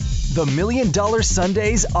The $1 Million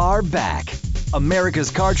Sundays are back.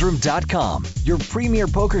 AmericasCardroom.com, your premier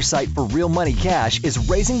poker site for real money cash, is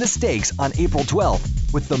raising the stakes on April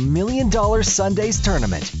 12th with the $1 Million Sundays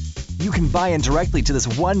tournament. You can buy in directly to this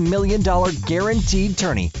 $1 million guaranteed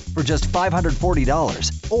tourney for just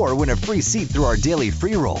 $540 or win a free seat through our daily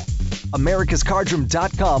free roll.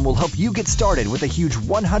 AmericasCardroom.com will help you get started with a huge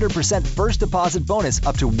 100% first deposit bonus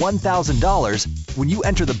up to $1,000 when you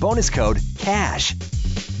enter the bonus code CASH.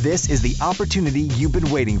 This is the opportunity you've been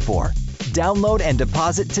waiting for. Download and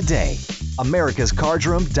deposit today.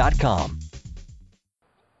 AmericasCardroom.com.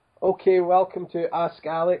 Okay, welcome to Ask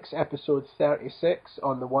Alex, episode 36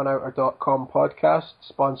 on the OneOuter.com podcast,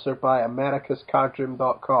 sponsored by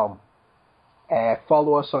AmericasCardroom.com.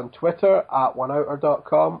 Follow us on Twitter at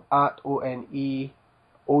OneOuter.com, at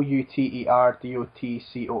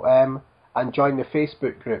OneOuterDotCom, and join the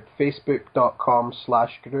Facebook group,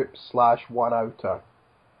 facebook.com/group/OneOuter.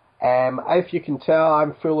 If you can tell,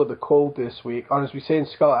 I'm full of the cold this week. Or as we say in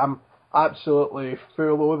Scotland, I'm absolutely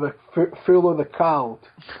full of the cold. Full of the cold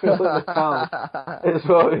is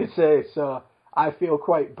what we say. So I feel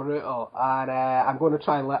quite brutal, and I'm going to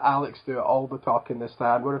try and let Alex do all the talking this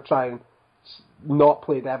time. I'm going to try and not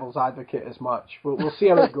play devil's advocate as much, but we'll see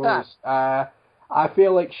how it goes. I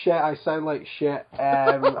feel like shit. I sound like shit.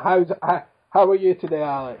 How are you today,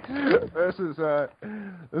 Alex? This is a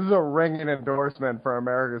ringing endorsement for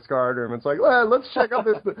America's Card Room. It's like, well, let's check out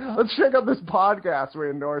this podcast we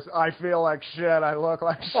endorse. I feel like shit. I look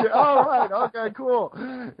like shit. Oh, right. Okay, cool.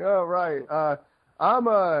 Yeah, right.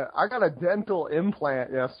 I got a dental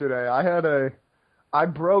implant yesterday. I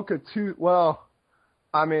broke a tooth. Well,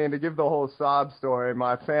 I mean, to give the whole sob story,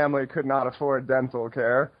 my family could not afford dental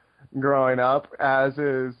care growing up, as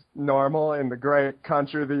is normal in the great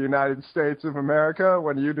country of the United States of America.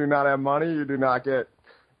 When you do not have money, you do not get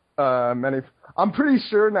many. I'm pretty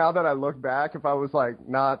sure now that I look back, if I was like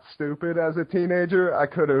not stupid as a teenager, I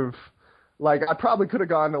probably could have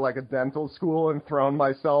gone to like a dental school and thrown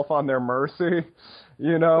myself on their mercy,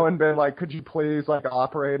 and been like, could you please like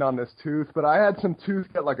operate on this tooth? But I had some tooth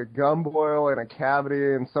get like a gum boil and a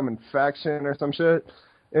cavity and some infection or some shit.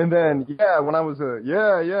 And then, when I was a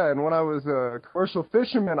commercial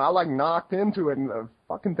fisherman, I like knocked into it and the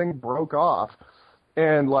fucking thing broke off.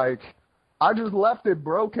 And like, I just left it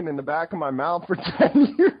broken in the back of my mouth for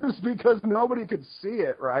 10 years because nobody could see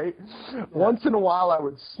it, right? Yeah. Once in a while I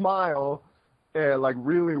would smile and like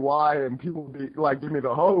really wide, and people would be like, give me the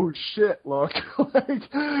oh shit look,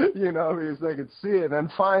 because they could see it. And then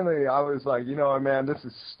finally I was like, man, this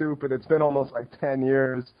is stupid. It's been almost like 10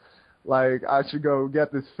 years. Like, I should go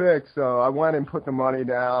get this fixed. So I went and put the money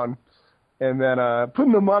down. And then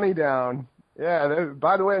putting the money down,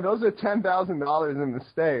 by the way, those are $10,000 in the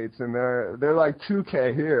States, and they're like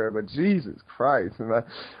 $2,000 here, but Jesus Christ. And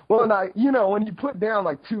when you put down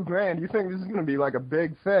like $2,000, you think this is going to be like a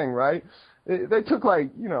big thing, right? They took like,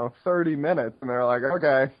 30 minutes, and they're like,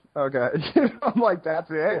 okay. I'm like, that's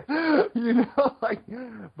it.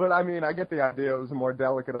 But I mean, I get the idea. It was a more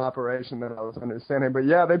delicate operation than I was understanding. But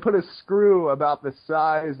yeah, they put a screw about the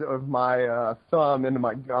size of my thumb into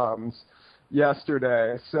my gums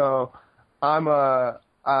yesterday. So I don't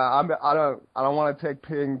want to take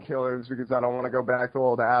painkillers because I don't want to go back to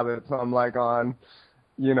old habits. I'm like on,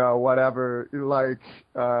 whatever, like,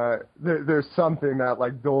 there's something that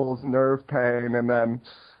like dulls nerve pain, and then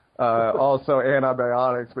also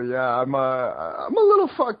antibiotics. But yeah, I'm a little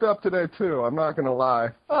fucked up today too. I'm not gonna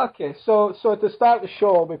lie. Okay, so to start the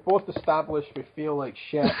show, we both established we feel like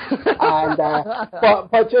shit, and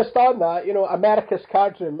but just on that, America's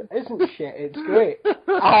Card Room isn't shit. It's great,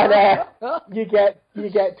 and you get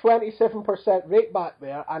 27% rate back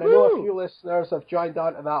there, and I know a few listeners have joined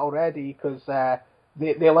onto that already because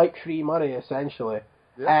they like free money essentially.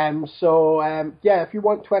 Yeah. If you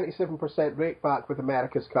want 27% rate back with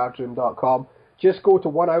AmericasCardroom.com, just go to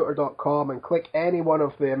OneOuter.com and click any one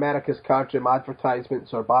of the America's Card Room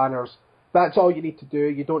advertisements or banners. That's all you need to do.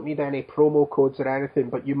 You don't need any promo codes or anything,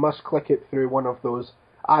 but you must click it through one of those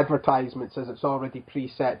advertisements, as it's already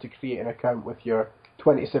preset to create an account with your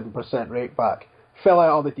 27% rate back. Fill out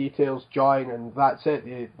all the details, join, and that's it.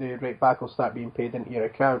 The rate back will start being paid into your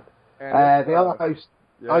account. And the other house...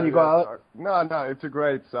 Yeah, you got it? No, it's a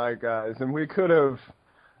great site, guys. And we could have,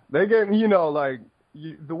 the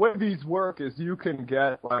way these work is you can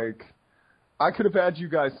get, like, I could have had you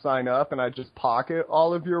guys sign up and I just pocket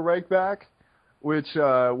all of your rake back, which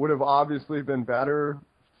would have obviously been better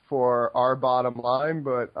for our bottom line,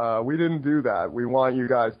 but we didn't do that. We want you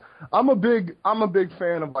guys. I'm a big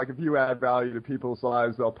fan of, like, if you add value to people's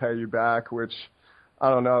lives, they'll pay you back, which I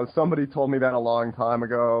don't know. Somebody told me that a long time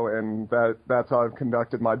ago, and that's how I've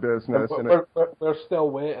conducted my business. We're still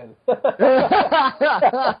waiting. But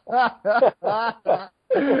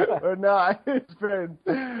no, it's been,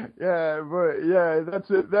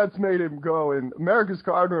 that's made him go. And America's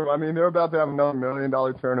Card Room, I mean, they're about to have another $1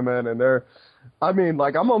 million tournament, and I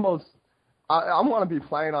want to be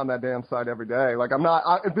playing on that damn site every day. Like,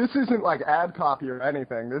 this isn't like ad copy or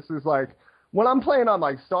anything. This is like, when I'm playing on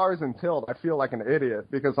like Stars and Tilt, I feel like an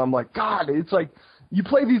idiot because I'm like, God, it's like you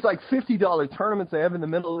play these like $50 tournaments they have in the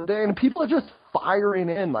middle of the day, and people are just firing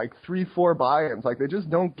in like 3-4 buy-ins. Like, they just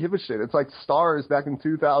don't give a shit. It's like Stars back in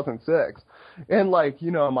 2006. And like,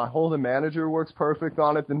 you know, my Hold'em Manager works perfect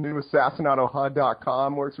on it. The new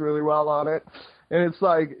AssassinadoHUD.com works really well on it. And it's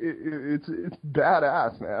like, it's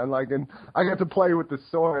badass, man. Like, and I get to play with the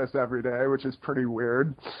Saurus every day, which is pretty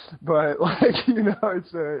weird. But like, you know,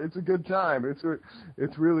 it's a good time.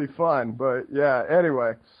 It's really fun. But yeah,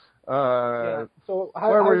 anyway. So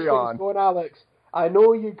how were you on? Going, Alex? I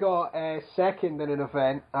know you got second in an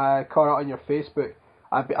event. I caught it on your Facebook.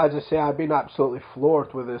 As I say, I've been absolutely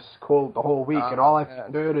floored with this cold the whole week, and all I've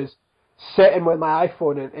been doing is sitting with my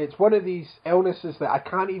iPhone, and it's one of these illnesses that I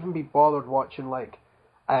can't even be bothered watching like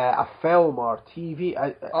a film or TV.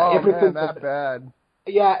 Everything's man, that bad.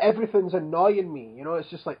 Yeah, everything's annoying me. You know,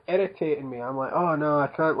 it's just like irritating me. I'm like, oh no, I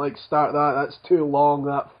can't like start that. That's too long,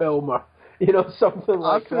 that film, or you know, something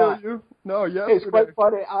like that. I feel you. No, yesterday. It's quite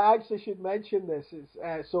funny. I actually should mention this.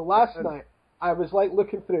 So last night I was like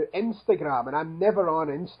looking through Instagram, and I'm never on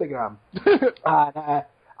Instagram, and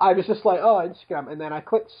I was just like, oh, Instagram, and then I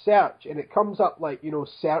clicked search, and it comes up like, you know,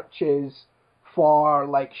 searches for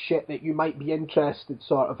like shit that you might be interested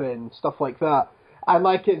sort of in, stuff like that. And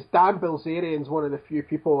like, it's Dan Bilzerian's one of the few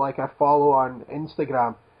people like I follow on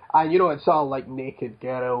Instagram, and you know, it's all like naked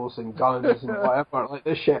girls and guns and whatever, like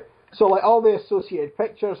this shit. So like all the associated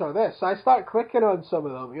pictures are this. So I start clicking on some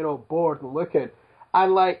of them, you know, bored and looking,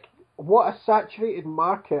 and like, what a saturated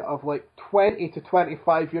market of like 20 to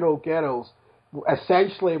 25-year-old girls,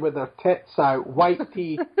 essentially with their tits out, white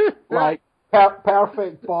teeth, like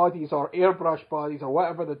perfect bodies or airbrush bodies or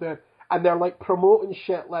whatever they're doing, and they're like promoting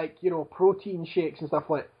shit like, you know, protein shakes and stuff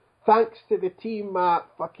like, thanks to the team at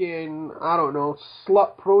fucking, I don't know,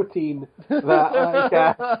 Slut Protein, that like,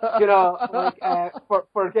 you know, like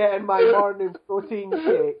for getting my morning protein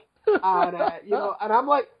shake, and you know, and I'm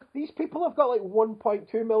like, these people have got like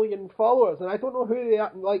 1.2 million followers, and I don't know who they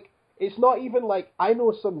are, like. It's not even like, I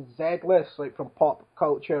know some Z-lists like from pop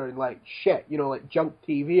culture and like shit, you know, like junk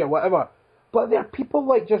TV or whatever. But they're people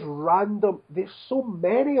like just random, there's so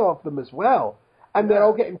many of them as well. And they're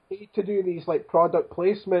all getting paid to do these like product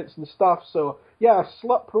placements and stuff. So yeah,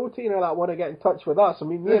 Slut Protein or that want to get in touch with us. I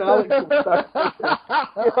mean, me and Alex will start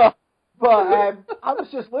you know, but I was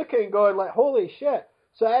just looking going like, holy shit.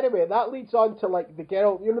 So anyway, that leads on to like the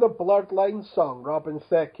girl, you know, the Blurred Lines song, Robin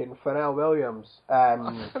Thicke and Pharrell Williams.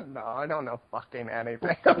 No, I don't know fucking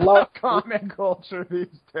anything about comic culture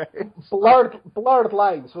these days. Blurred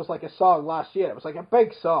Lines was like a song last year. It was like a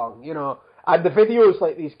big song, you know. And the video is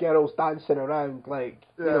like these girls dancing around, like,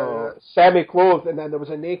 you know, semi-clothed, and then there was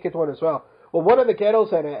a naked one as well. Well, one of the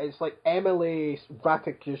girls in it is like Emily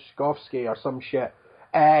Ratajkowski or some shit.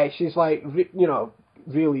 She's like, you know,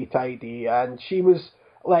 really tidy, and she was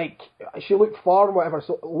like, she looked foreign, whatever.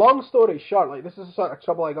 So long story short, like, this is the sort of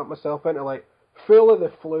trouble I got myself into, like, full of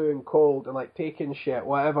the flu and cold and like taking shit,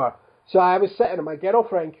 whatever. So I was sitting and my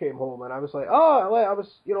girlfriend came home, and I was like, oh, I was,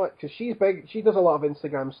 you know, because she's big, she does a lot of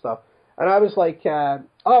Instagram stuff, and I was like, I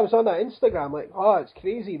was on that Instagram, like, oh, it's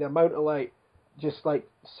crazy the amount of like, just like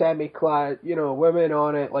semi-clad, you know, women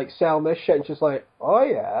on it, like selling this shit, and she's like, oh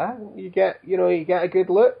yeah, you get a good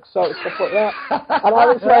look, sort of stuff like that. And I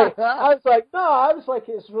was like, no, I was like,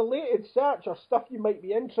 it's related search or stuff you might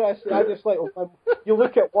be interested. I just like, you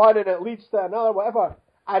look at one and it leads to another, whatever.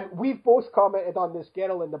 And we've both commented on this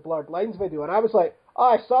girl in the Blurred Lines video, and I was like, oh,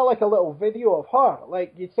 I saw like a little video of her.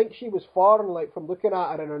 Like, you'd think she was foreign, like from looking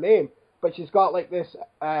at her and her name, but she's got like this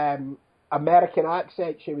American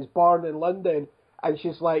accent. She was born in London, and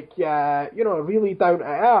she's like, you know, really down to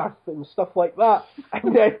earth and stuff like that.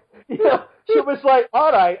 And then, you know, she was like,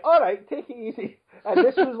 all right, take it easy. And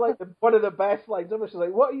this was like one of the best lines ever. She's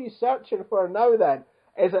like, what are you searching for now then?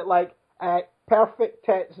 Is it like perfect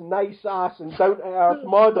tits, nice ass, and down to earth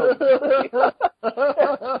model?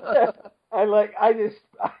 And like, I just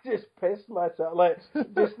pissed myself. Like,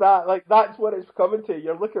 just that, like, that's what it's coming to.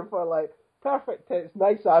 You're looking for like perfect tits,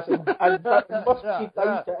 nice ass, and must be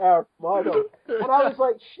down to earth model. And I was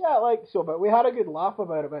like, shit, like, so, but we had a good laugh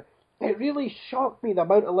about it, but it really shocked me the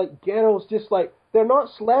amount of like girls just like, they're not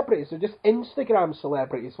celebrities, they're just Instagram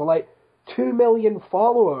celebrities with like 2 million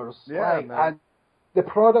followers. Yeah, like, man. and the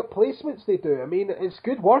product placements they do. I mean, it's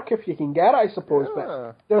good work if you can get it, I suppose.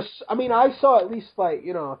 Yeah. But I saw at least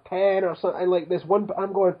 10 or something. And there's one,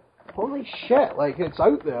 I'm going, holy shit! It's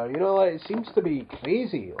out there. It seems to be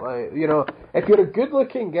crazy. If you're a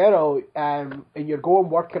good-looking girl and you're going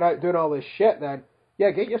working out, doing all this shit, then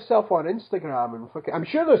yeah, get yourself on Instagram and I'm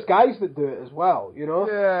sure there's guys that do it as well.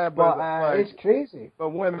 Yeah, but it's crazy.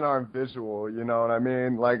 But women aren't visual. You know what I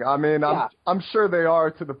mean? Yeah. I'm sure they are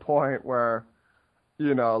to the point where.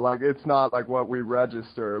 It's not like what we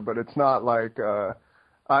register, but it's not like,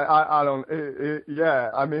 I don't,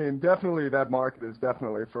 I mean, definitely that market is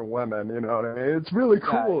definitely for women, you know what I mean? It's really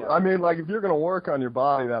cool. Yeah. I mean, if you're going to work on your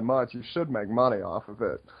body that much, you should make money off of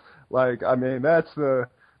it. I mean, that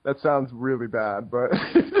sounds really bad, but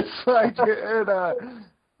it's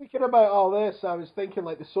Thinking about all this, I was thinking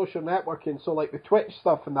the social networking, so the Twitch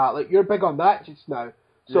stuff and that, you're big on that just now.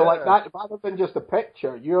 So that, rather than just a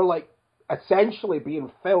picture, you're essentially being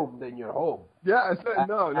filmed in your home. Yeah,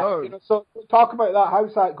 no. So talk about that.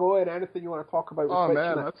 How's that going? Anything you want to talk about? With Twitch?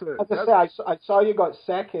 Man, that's it. As I say, I saw you got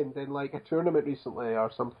second in a tournament recently or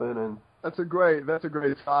something, and that's a great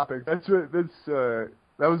topic.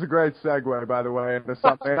 That was a great segue, by the way, into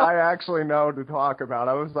something I actually know to talk about.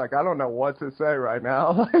 I was like, I don't know what to say right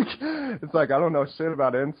now. I don't know shit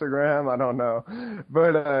about Instagram. I don't know.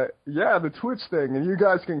 But, the Twitch thing, and you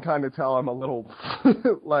guys can kind of tell I'm a little,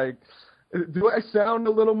 do I sound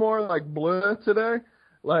a little more bleh today?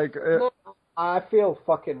 I feel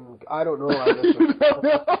I don't know. I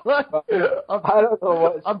don't know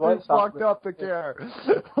what's I'm too fucked up to care.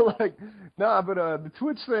 The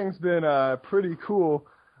Twitch thing's been pretty cool.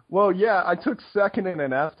 Well, yeah, I took second in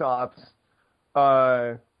an F-Tops.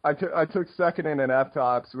 I took second in an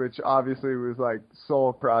F-Tops, which obviously was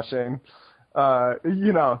soul crushing.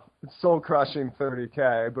 Soul crushing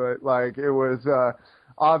 30K, but it was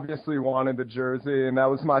obviously wanted the jersey, and that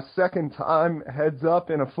was my second time heads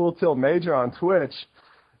up in a full tilt major on Twitch.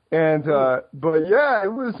 And but yeah,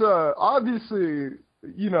 it was obviously,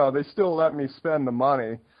 they still let me spend the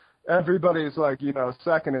money. Everybody's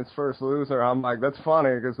second is first loser. I'm like, that's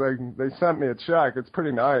funny because they sent me a check. It's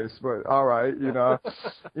pretty nice, but all right,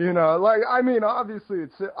 I mean, obviously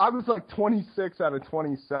I was 26 out of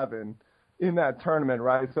 27 in that tournament,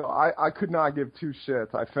 right? So I could not give two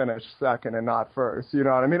shits. I finished second and not first. You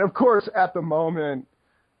know what I mean? Of course, at the moment,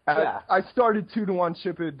 I started 2-1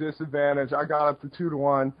 chip at disadvantage. I got up to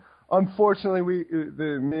 2-1. Unfortunately,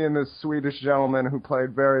 me and this Swedish gentleman who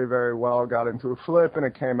played very, very well got into a flip, and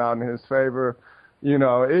it came out in his favor.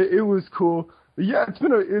 It was cool. But yeah,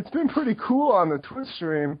 it's been pretty cool on the Twitch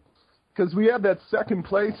stream because we had that second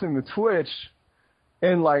place in the Twitch.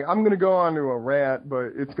 And, I'm going to go on to a rant,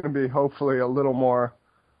 but it's going to be hopefully a little more,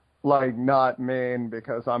 not mean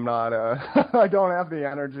because I'm not, I don't have the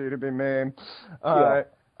energy to be mean. I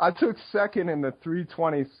took second in the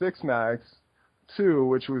 326 max, too,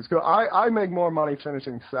 which was good. I make more money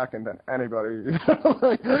finishing second than anybody.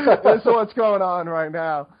 That's what's going on right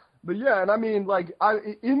now. But, yeah, and I mean,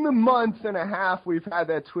 in the month and a half we've had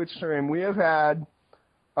that Twitch stream, we have had...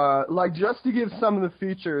 just to give some of the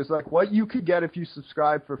features, what you could get if you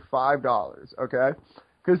subscribe for $5, okay?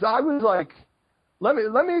 Because I was let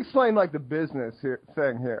me explain the business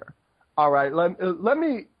thing here. All right, let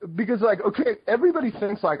me because okay, everybody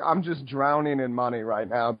thinks I'm just drowning in money right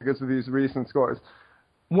now because of these recent scores.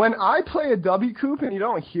 When I play a W Coup and you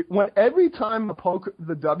don't hear every time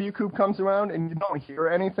the W Coup comes around and you don't hear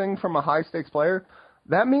anything from a high stakes player,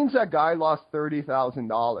 that means that guy lost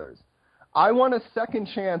 $30,000. I won a second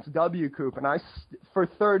chance W Coup and for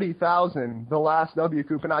 $30,000 the last W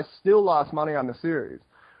Coup and I still lost money on the series.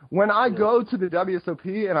 When I go to the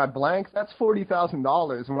WSOP and I blank, that's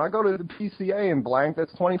 $40,000. When I go to the PCA and blank,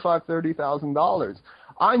 that's $25,000-$30,000.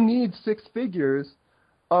 I need six figures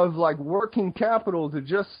of working capital to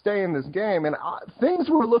just stay in this game, and things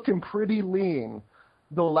were looking pretty lean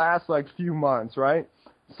the last few months, right?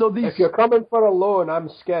 So if you're coming for a loan, I'm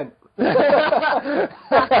skint. I'm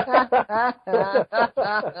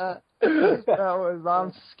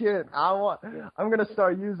skint. I'm gonna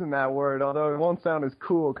start using that word, although it won't sound as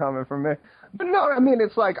cool coming from me. But no, I mean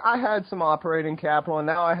it's I had some operating capital, and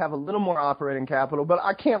now I have a little more operating capital, but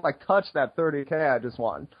I can't touch that $30K I just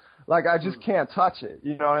won. I just can't touch it.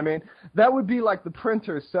 You know what I mean? That would be the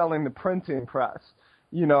printer selling the printing press.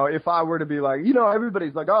 If I were to be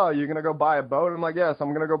everybody's oh, you're going to go buy a boat? I'm yes, I'm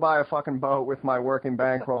going to go buy a fucking boat with my working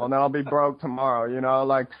bankroll, and then I'll be broke tomorrow,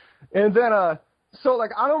 and then, so,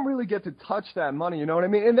 I don't really get to touch that money, you know what I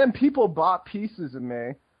mean? And then people bought pieces of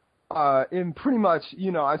me, in pretty much,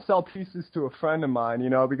 I sell pieces to a friend of mine,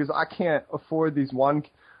 because I can't afford these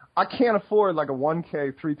I can't afford like a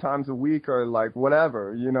 1K 3 times a week or like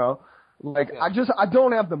whatever, you know. Like I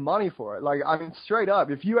don't have the money for it. Like I mean, straight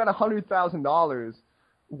up, if you had $100,000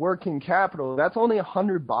 working capital, that's only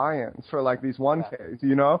 100 buy-ins for like these 1Ks,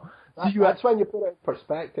 you know. That's when you put it in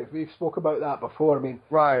perspective. We've spoke about that before. I mean,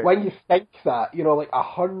 right. When you think that, you know, like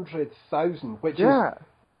 100,000, which is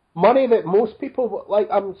money that most people, like,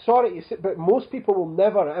 I'm sorry to say, but most people will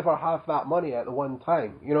never ever have that money at the one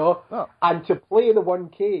time, you know. Oh. And to play the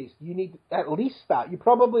 1Ks, you need at least that. You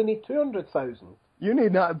probably need 200,000. You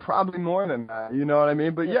need probably more than that, you know what I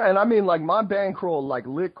mean? But yeah, and I mean, like, my bankroll, like,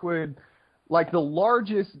 liquid, like, the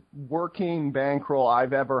largest working bankroll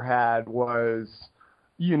I've ever had was,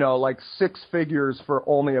 you know, like 6 figures for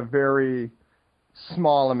only a very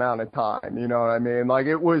small amount of time, you know what I mean? Like,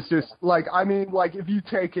 it was just, like, I mean, like, if you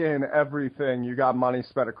take in everything, you got money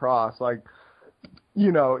spread across, like,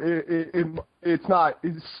 you know,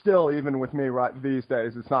 it's still, even with me right these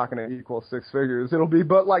days, it's not going to equal 6 figures. It'll be,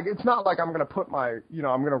 but like, it's not like I'm going to put my, you know,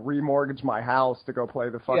 I'm going to remortgage my house to go play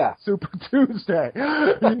the fucking Super Tuesday.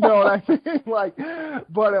 You know what I mean? Like,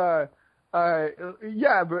 but,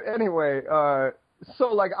 yeah, but anyway,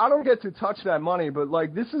 so like, I don't get to touch that money, but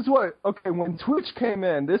like, this is what, okay, when Twitch came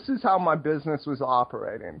in, this is how my business was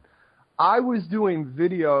operating. I was doing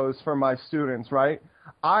videos for my students, right?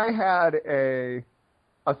 I had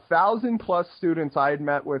 1,000+ students I had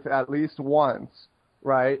met with at least once,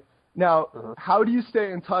 right? Now, how do you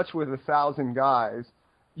stay in touch with 1,000 guys?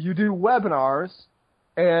 You do webinars,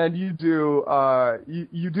 and you do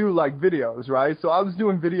you do like videos, right? So I was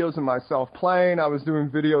doing videos of myself playing, I was doing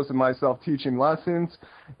videos of myself teaching lessons,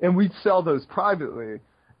 and we'd sell those privately.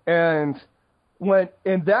 And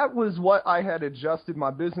that was what I had adjusted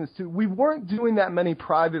my business to. We weren't doing that many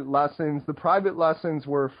private lessons. The private lessons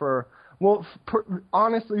were for, well,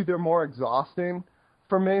 honestly, they're more exhausting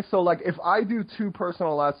for me. So, like, if I do 2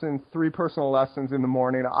 personal lessons, 3 personal lessons in the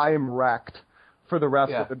morning, I am wrecked for the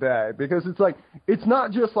rest of the day. Because it's like, it's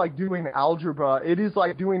not just like doing algebra. It is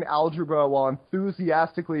like doing algebra while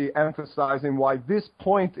enthusiastically emphasizing why this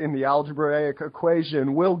point in the algebraic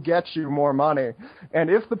equation will get you more money. And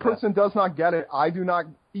if the person does not get it, I do not,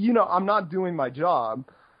 you know, I'm not doing my job.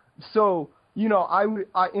 So, you know,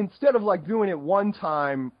 I instead of like doing it one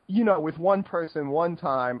time, you know, with one person one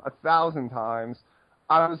time, 1,000 times,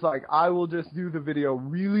 I was like, I will just do the video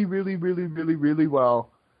really, really, really, really, really well.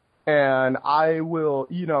 And I will,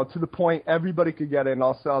 you know, to the point everybody could get it, and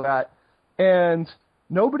I'll sell that. And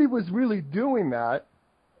nobody was really doing that.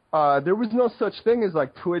 There was no such thing as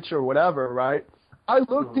like Twitch or whatever, right? I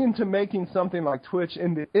looked into making something like Twitch,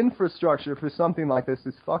 and the infrastructure for something like this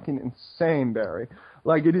is fucking insane, Barry.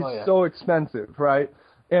 Like, it is so expensive, right?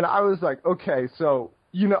 And I was like, okay, so,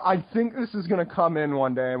 you know, I think this is going to come in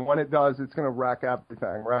one day, and when it does, it's going to wreck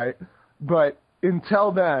everything, right? But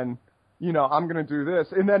until then, you know, I'm going to do this.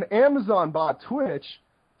 And then Amazon bought Twitch.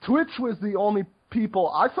 Twitch was the only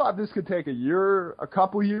people, I thought this could take a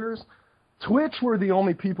couple years. Twitch were the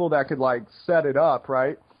only people that could, like, set it up,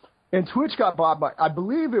 right? And Twitch got bought by, I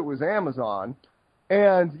believe it was Amazon.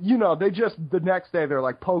 And, you know, they just, the next day, they're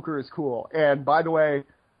like, poker is cool. And, by the way,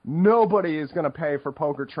 nobody is going to pay for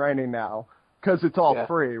poker training now because it's all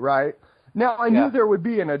free, right? Now, I knew there would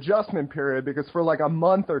be an adjustment period because for, like, a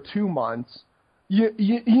month or 2 months,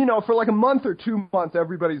 you know, for like a month or 2 months,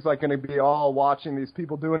 everybody's like going to be all watching these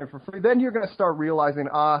people doing it for free. Then you're going to start realizing,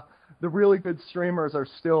 the really good streamers are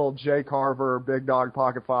still Jay Carver, Big Dog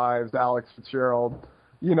Pocket Fives, Alex Fitzgerald,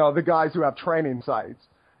 you know, the guys who have training sites,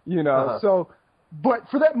 you know. So, but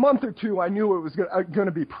for that month or 2, I knew it was going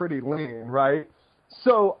to be pretty lean, right?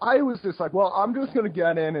 So I was just like, well, I'm just going to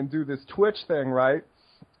get in and do this Twitch thing, right?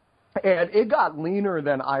 And it got leaner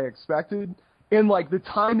than I expected. And, like, the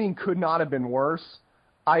timing could not have been worse.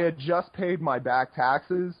 I had just paid my back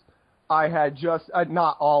taxes. I had just,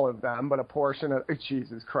 not all of them, but a portion of,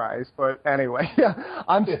 Jesus Christ. But anyway,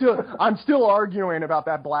 I'm still arguing about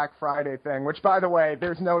that Black Friday thing, which, by the way,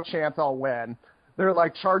 there's no chance I'll win. They're,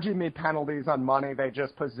 like, charging me penalties on money they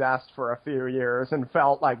just possessed for a few years and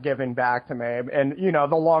felt like giving back to me. And, you know,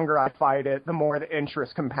 the longer I fight it, the more the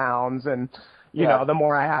interest compounds and, you know, the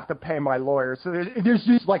more I have to pay my lawyers. So there's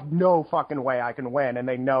just, like, no fucking way I can win, and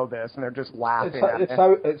they know this, and they're just laughing at me.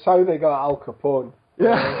 It's how they got Al Capone.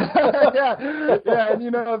 Yeah, and, you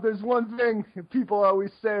know, if there's one thing people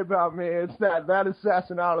always say about me, it's that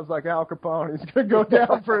assassinato's like Al Capone. He's going to go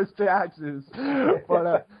down for his taxes.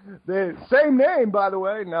 But the same name, by the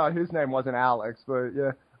way. No, his name wasn't Alex, but,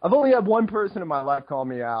 yeah. I've only had one person in my life call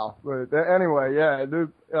me Al. But anyway,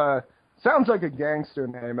 sounds like a gangster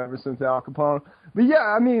name ever since Al Capone. But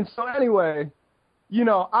yeah, I mean, so anyway,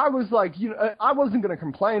 I was like, I wasn't going to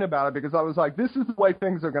complain about it because I was like, this is the way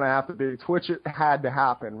things are going to have to be. Twitch it had to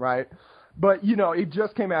happen, right? But, it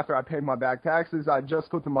just came after I paid my back taxes. I just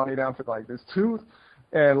put the money down for, like, this tooth.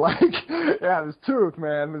 And, like, yeah, this tooth,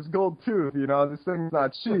 man, this gold tooth, this thing's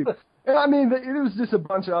not cheap. And, I mean, it was just a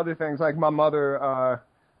bunch of other things. Like, my mother,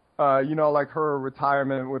 like, her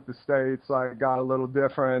retirement with the States, like, got a little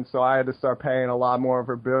different. So I had to start paying a lot more of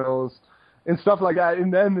her bills and stuff like that.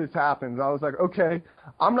 And then this happens. I was like, okay,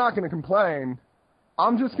 I'm not going to complain.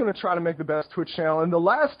 I'm just going to try to make the best Twitch channel. In the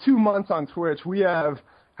last 2 months on Twitch, we have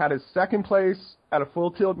had a second place at a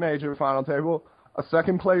Full Tilt Major final table, a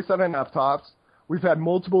second place at an F-Tops. We've had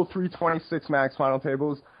multiple 326 Max final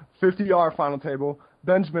tables, 50R final table,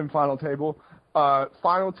 Benjamin final table,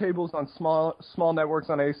 final tables on small networks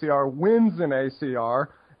on ACR, wins in ACR,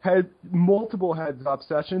 had multiple heads-up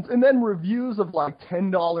sessions, and then reviews of like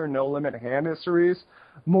 $10 no-limit hand histories,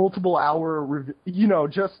 multiple hour,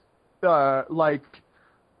 just like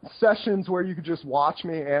sessions where you could just watch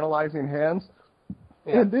me analyzing hands.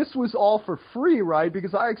 Yeah. And this was all for free, right?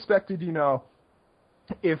 Because I expected,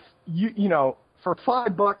 if for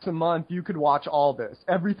 $5 a month, you could watch all this,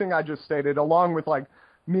 everything I just stated, along with like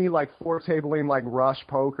me like four tabling like Rush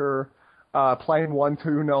Poker, playing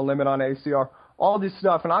 1-2 no limit on ACR, all this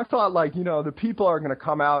stuff. And I thought like, the people are going to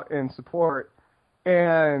come out and support.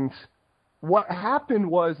 And what happened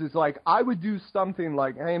was like I would do something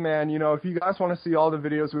like, hey man, if you guys want to see all the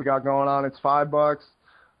videos we got going on, it's $5.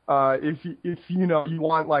 If you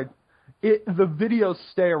want like the videos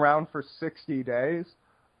stay around for 60 days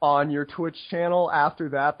on your Twitch channel. After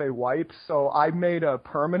that, they wipe. So I made a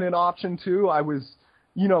permanent option too. I was,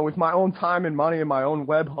 with my own time and money and my own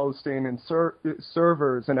web hosting and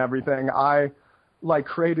servers and everything, I like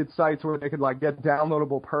created sites where they could like get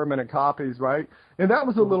downloadable permanent copies, right? And that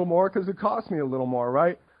was a little more because it cost me a little more,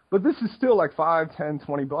 right? But this is still like $5, $10,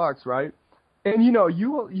 $20, right? And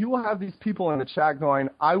you will have these people in the chat going,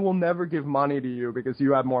 I will never give money to you because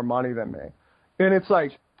you have more money than me. And it's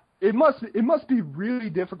like, it must be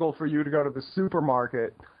really difficult for you to go to the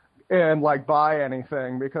supermarket and like buy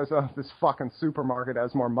anything because this fucking supermarket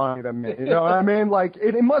has more money than me. You know what I mean? Like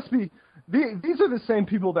it must be. These are the same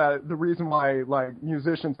people that the reason why like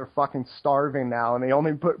musicians are fucking starving now, and the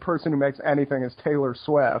only person who makes anything is Taylor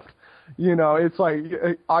Swift. It's like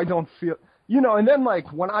I don't feel. And then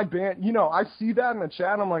like when I ban, I see that in the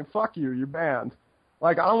chat, I'm like, fuck you, you're banned.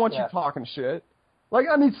 Like I don't want you talking shit. Like,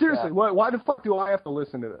 I mean, seriously, why the fuck do I have to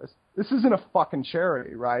listen to this? This isn't a fucking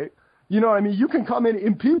charity, right? You know what I mean? You can come in,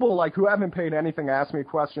 and people, like, who haven't paid anything ask me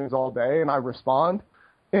questions all day, and I respond.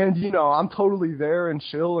 And, I'm totally there and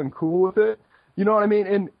chill and cool with it. You know what I mean?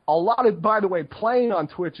 And by the way, playing on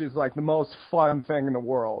Twitch is, like, the most fun thing in the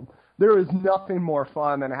world. There is nothing more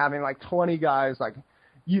fun than having, like, 20 guys, like,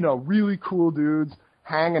 really cool dudes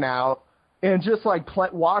hanging out. And just, like,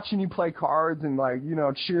 watching you play cards and, like,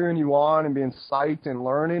 cheering you on and being psyched and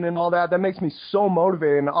learning and all that, that makes me so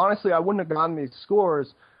motivated. And honestly, I wouldn't have gotten these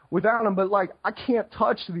scores without them. But, like, I can't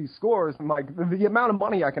touch these scores. And, like, the amount of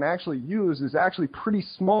money I can actually use is actually pretty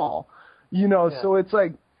small, So it's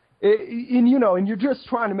like, and you're just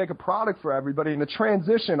trying to make a product for everybody. And the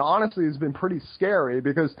transition, honestly, has been pretty scary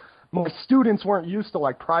because my students weren't used to,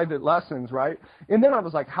 like, private lessons, right? And then I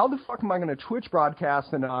was like, how the fuck am I going to Twitch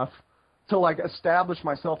broadcast enough to like establish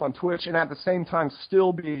myself on Twitch and at the same time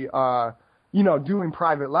still be, doing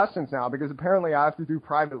private lessons now, because apparently I have to do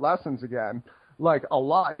private lessons again, like a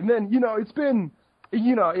lot. And then, it's been,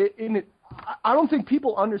 I don't think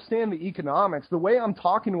people understand the economics. The way I'm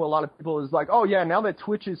talking to a lot of people is like, oh yeah, now that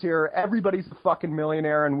Twitch is here, everybody's a fucking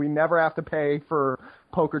millionaire and we never have to pay for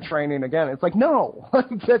poker training again. It's like, no,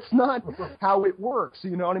 that's not how it works.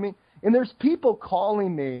 You know what I mean? And there's people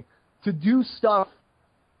calling me to do stuff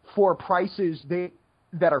for prices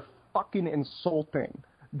that are fucking insulting,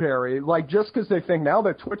 Barry. Like, just because they think now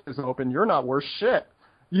that Twitch is open, you're not worth shit.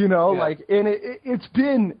 Like, and it's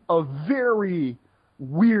been a very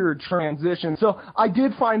weird transition. So I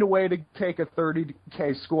did find a way to take a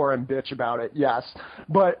 30K score and bitch about it, yes.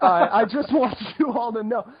 But I just want you all to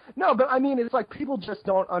know. No, but I mean, it's like people just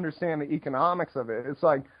don't understand the economics of it. It's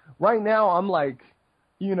like, right now I'm like,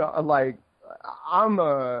 it's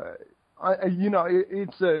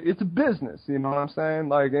a business, you know what I'm saying?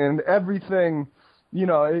 Like, and everything,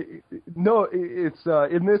 it's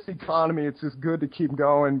in this economy, it's just good to keep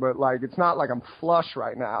going, but like, it's not like I'm flush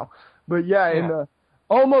right now. But yeah.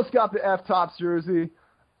 Almost got the F-Tops jersey.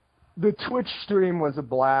 The Twitch stream was a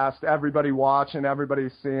blast. Everybody watching,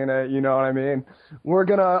 everybody's seeing it, you know what I mean?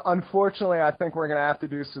 Unfortunately, I think we're going to have to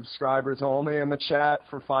do subscribers only in the chat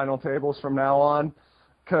for final tables from now on,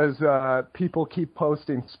 because people keep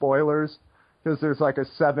posting spoilers. because there's like a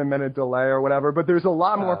 7-minute delay or whatever. But there's a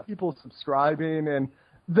lot more people subscribing, and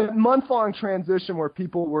the month-long transition where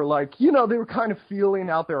people were like, they were kind of feeling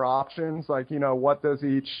out their options, like, what does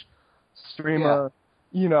each streamer,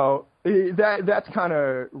 that's kind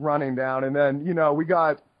of running down. And then, we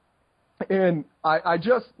got, and I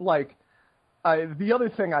just like, the other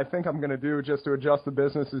thing I think I'm going to do just to adjust the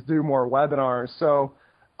business is do more webinars. So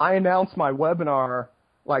I announced my webinar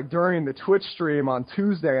like during the Twitch stream on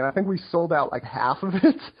Tuesday, and I think we sold out like half of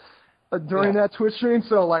it during that Twitch stream.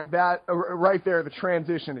 So like that right there, the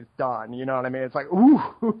transition is done. You know what I mean? It's like,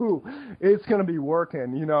 ooh, it's going to be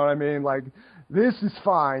working. You know what I mean? Like, this is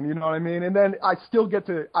fine. You know what I mean? And then I get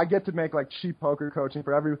to make like cheap poker coaching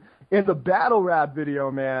for everyone. In the battle rap video,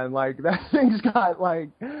 man, like that thing's got like,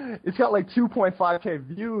 it's got like 2.5K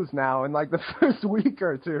views now in like the first week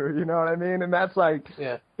or two, you know what I mean? And that's like,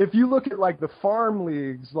 if you look at like the farm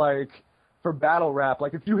leagues, like for battle rap,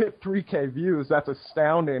 like if you hit 3K views, that's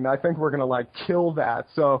astounding. I think we're going to like kill that.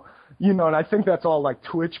 So, and I think that's all like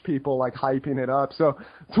Twitch people like hyping it up. So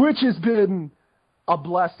Twitch has been a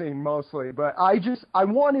blessing mostly, but I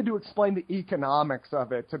wanted to explain the economics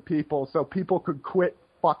of it to people so people could quit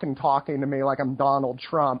fucking talking to me like I'm Donald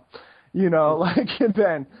Trump, like, and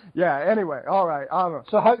then, anyway, all right.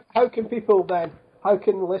 So how can people then, how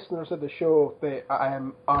can listeners of the show that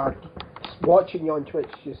are watching you on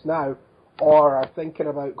Twitch just now or are thinking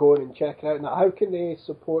about going and checking out, how can they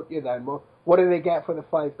support you then? What do they get for the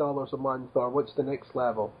 $5 a month, or what's the next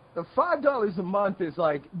level? The $5 a month is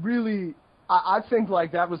like really, I think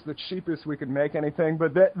like that was the cheapest we could make anything,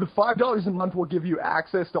 but the $5 a month will give you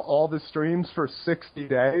access to all the streams for 60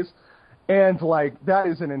 days, and like that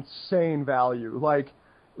is an insane value. Like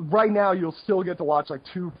right now you'll still get to watch like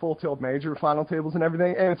 2 Full Tilt Major final tables and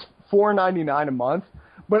everything, and it's $4.99 a month.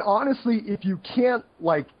 But honestly, if you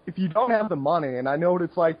don't have the money, and I know what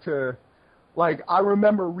it's like to, like, I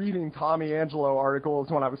remember reading Tommy Angelo articles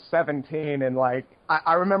when I was 17, and, like,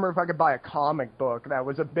 I remember if I could buy a comic book, that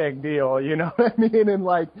was a big deal, you know what I mean? And,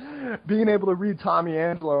 like, being able to read Tommy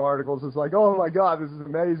Angelo articles is like, oh, my God, this is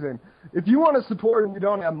amazing. If you want to support and you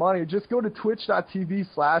don't have money, just go to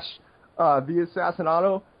twitch.tv/The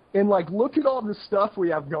Assassinato and, like, look at all the stuff we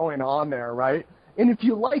have going on there, right? And if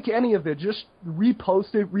you like any of it, just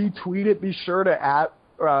repost it, retweet it. Be sure to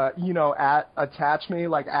attach me,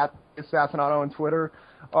 like, at Assassinato on Twitter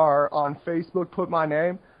or on Facebook, put my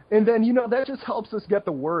name. And then, that just helps us get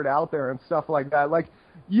the word out there and stuff like that. Like,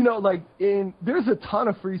 there's a ton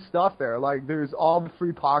of free stuff there. Like, there's all the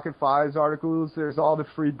free Pocket Fives articles. There's all the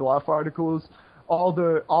free Bluff articles. All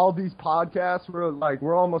these podcasts,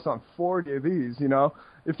 we're almost on 40 of these,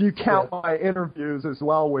 if you count my interviews as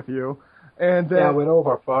well with you. And then, we're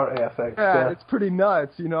over 40, I think. Yeah, it's pretty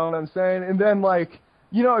nuts, you know what I'm saying? And then, like,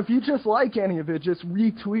 if you just like any of it, just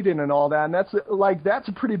retweet it and all that. And that's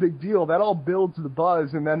a pretty big deal. That all builds the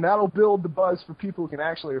buzz, and then that'll build the buzz for people who can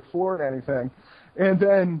actually afford anything. And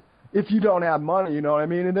then if you don't have money, you know what I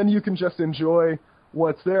mean? And then you can just enjoy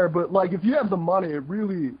what's there. But, like, if you have the money, it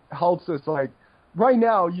really helps us. Like, right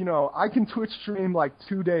now, I can Twitch stream, like,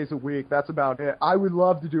 2 days a week. That's about it. I would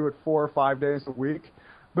love to do it 4 or 5 days a week.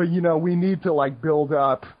 But, we need to, like, build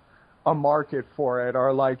up a market for it,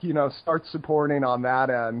 or like, start supporting on that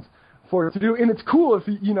end for it to do. And it's cool if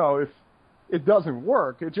it doesn't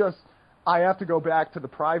work. It just, I have to go back to the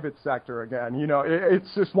private sector again.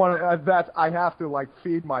 It's just one that I have to like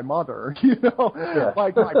feed my mother,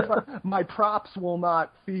 like my props will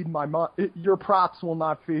not feed my mother. Your props will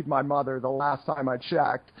not feed my mother the last time I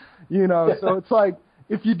checked, so it's like,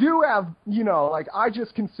 if you do have, like, I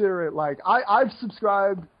just consider it like, I've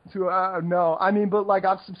subscribed to, but like,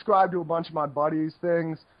 I've subscribed to a bunch of my buddies'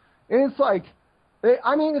 things, and it's like,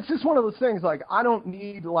 it's just one of those things, like, I don't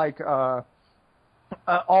need, like, I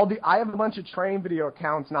have a bunch of train video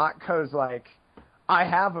accounts, not because, like, I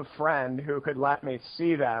have a friend who could let me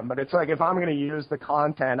see them, but it's like, if I'm going to use the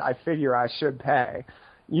content, I figure I should pay,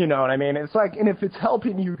 you know what I mean? It's like, and if it's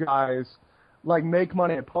helping you guys, like, make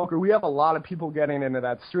money at poker. We have a lot of people getting into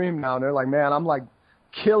that stream now, and they're like, man, I'm, like,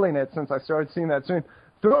 killing it since I started seeing that stream.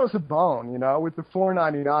 Throw us a bone, with the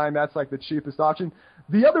 $4.99, that's, like, the cheapest option.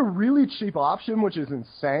 The other really cheap option, which is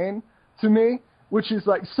insane to me, which is,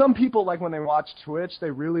 like, some people, like, when they watch Twitch,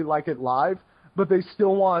 they really like it live, but they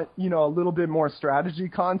still want, a little bit more strategy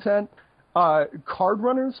content. Card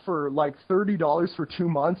runners for like $30 for 2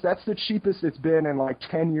 months. That's the cheapest it's been in like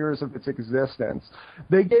 10 years of its existence.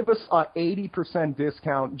 They gave us an 80%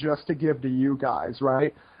 discount just to give to you guys,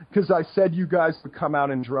 right? Because I said you guys would come out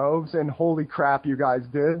in droves, and holy crap, you guys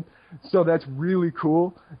did. So that's really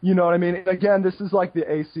cool. You know what I mean? Again, this is like the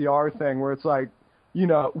ACR thing where it's like,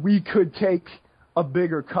 we could take a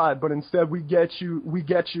bigger cut, but instead we get you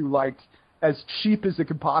like as cheap as it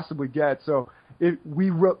could possibly get. So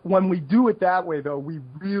when we do it that way, though, we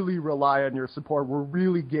really rely on your support. We're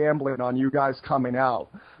really gambling on you guys coming out.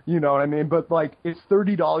 You know what I mean? But like, it's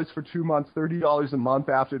 $30 for 2 months, $30 a month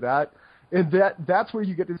after that. And that's where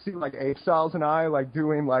you get to see like Ape Styles and I like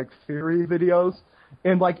doing like theory videos.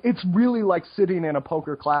 And like, it's really like sitting in a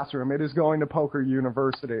poker classroom. It is going to Poker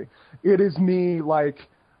University. It is me like,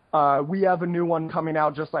 we have a new one coming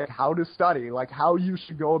out, just like how to study, like how you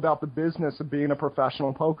should go about the business of being a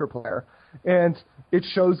professional poker player. And it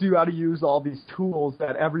shows you how to use all these tools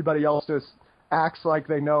that everybody else just acts like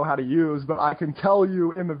they know how to use. But I can tell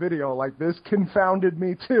you in the video, like, this confounded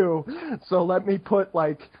me too. So let me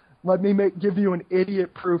give you an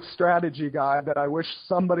idiot-proof strategy guide that I wish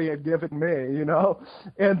somebody had given me, you know?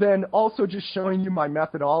 And then also just showing you my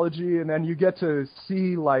methodology, and then you get to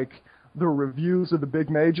see, like, the reviews of the big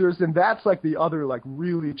majors, and that's, like, the other, like,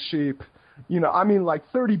 really cheap, you know, I mean, like,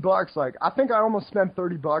 $30, like, I think I almost spent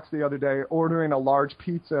 $30 the other day ordering a large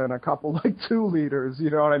pizza and a couple, like, 2 liters, you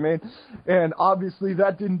know what I mean? And obviously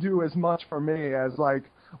that didn't do as much for me as, like,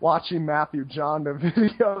 watching Matthew Jonda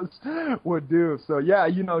videos would do. So, yeah,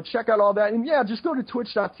 you know, check out all that. And, yeah, just go to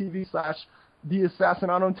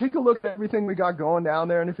twitch.tv/TheAssassinado and take a look at everything we got going down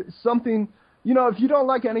there. And if it's something, you know, if you don't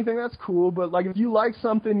like anything, that's cool. But, like, if you like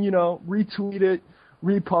something, you know, retweet it,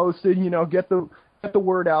 repost it, you know, get the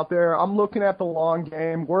word out there. I'm looking at the long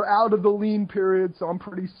game. We're out of the lean period, so I'm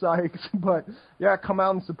pretty psyched. But, yeah, come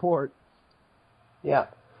out and support. Yeah.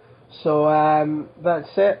 So that's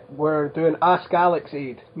it. We're doing Ask Alex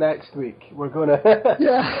Aid next week. We're gonna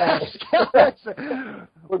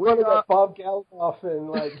we're gonna get Bob Geldof and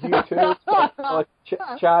like YouTube like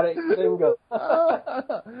charity single.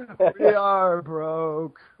 We are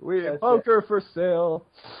broke. We have poker for sale.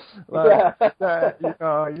 Like that,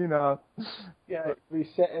 you know. Yeah, we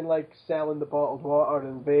sitting like selling the bottled water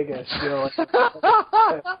in Vegas. You know.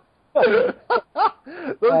 Those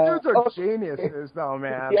dudes are geniuses, though,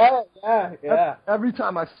 man. Yeah. Every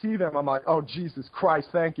time I see them, I'm like, oh, Jesus Christ,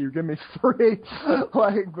 thank you, give me free.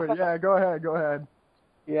 Like, but yeah, go ahead.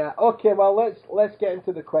 Yeah. Okay. Well, let's get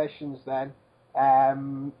into the questions then.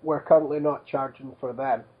 We're currently not charging for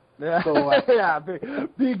them. Yeah. So, yeah.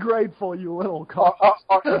 Be grateful, you little cock.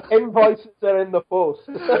 Our invoices are in the post.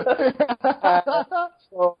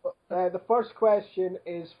 So the first question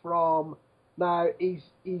is from. Now, his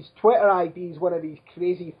Twitter ID is one of these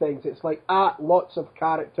crazy things. It's like, lots of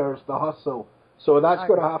characters, the hustle. So that's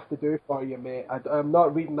going to have to do for you, mate. I'm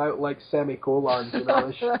not reading out like semicolons, you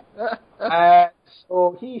know.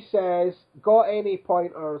 So he says, got any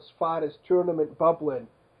pointers as far as tournament bubbling?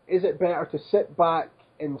 Is it better to sit back,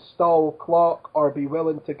 install clock, or be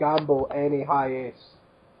willing to gamble any high ace?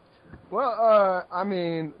 Well, I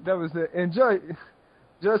mean, that was the enjoy.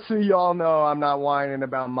 Just so y'all know, I'm not whining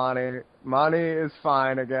about money. Money is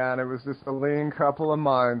fine again. It was just a lean couple of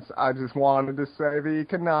months. I just wanted to say the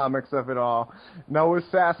economics of it all. No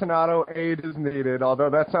Assassinado aid is needed,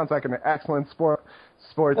 although that sounds like an excellent sports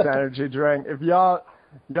energy drink. If y'all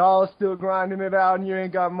still grinding it out and you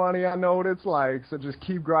ain't got money, I know what it's like. So just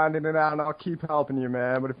keep grinding it out and I'll keep helping you,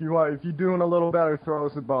 man. But if you're doing a little better, throw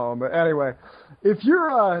us a bone. But anyway, if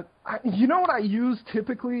you're you know what I use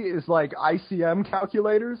typically is like ICM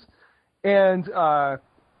calculators, and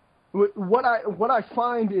what I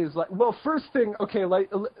find is like, well, first thing, okay,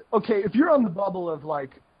 if you're on the bubble of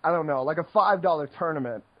like, I don't know, like a $5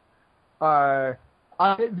 tournament,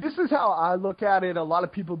 this is how I look at it. A lot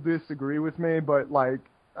of people disagree with me, but like,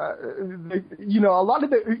 here's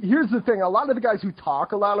the thing. A lot of the guys who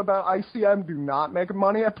talk a lot about ICM do not make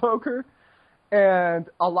money at poker. And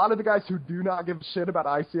a lot of the guys who do not give a shit about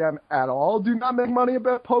ICM at all do not make money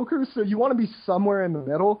about poker. So you want to be somewhere in the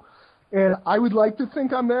middle. And I would like to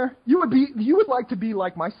think I'm there. You would like to be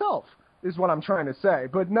like myself, is what I'm trying to say.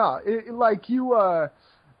 But no,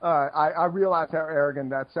 I realized how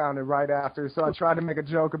arrogant that sounded right after, so I tried to make a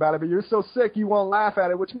joke about it. But you're so sick, you won't laugh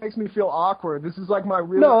at it, which makes me feel awkward. This is like my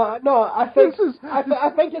real. No. I think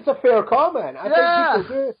it's a fair comment. I think people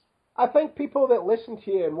do. I think people that listen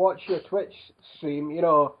to you and watch your Twitch stream, you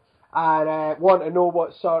know, and want to know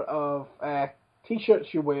what sort of T-shirts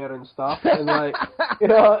you wear and stuff, and like, you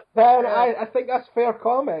know, then I think that's fair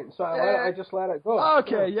comment. So I just let it go.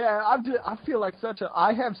 Okay, yeah, I feel like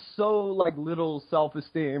I have so like little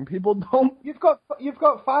self-esteem. People don't. You've got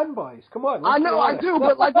fanboys. Come on. I know I do,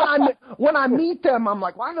 but like when I meet them, I'm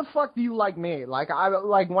like, why the fuck do you like me? Like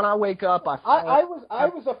when I wake up, I was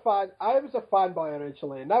a fanboy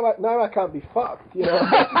originally. Now I can't be fucked. You know.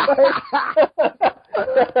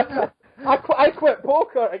 I quit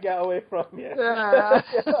poker to get away from you. Yeah.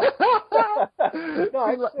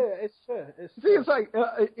 No, it's true. See, it's like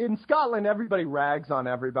in Scotland, everybody rags on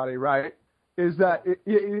everybody, right? Is that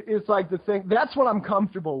it's like the thing. That's what I'm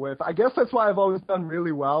comfortable with. I guess that's why I've always done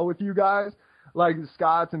really well with you guys, like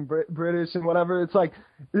Scots and British and whatever. It's like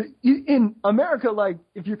in America, like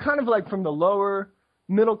if you're kind of like from the lower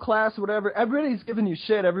middle class or whatever, everybody's giving you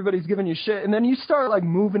shit. And then you start like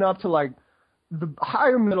moving up to like the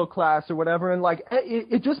higher middle class or whatever, and like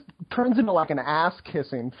it just turns into like an ass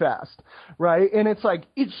kissing fest, right? And it's like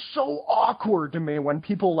it's so awkward to me when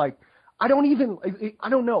people like I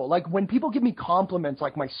don't know, like when people give me compliments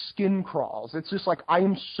like my skin crawls. It's just like I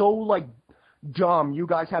am so like dumb. You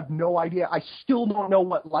guys have no idea. I still don't know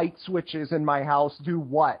what light switches in my house do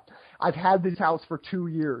what. I've had this house for 2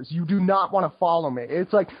 years. You do not want to follow me.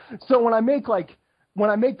 It's like so when I make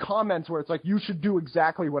comments where it's like, you should do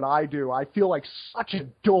exactly what I do, I feel like such a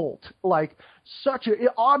dolt. Like,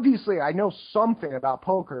 obviously I know something about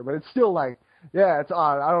poker, but it's still like, yeah, it's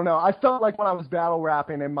odd. I don't know. I felt like when I was battle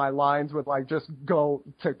rapping and my lines would like just go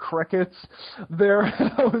to crickets there.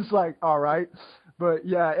 I was like, all right. But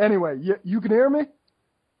yeah, anyway, you can hear me?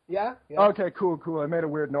 Yeah. Okay, cool. I made a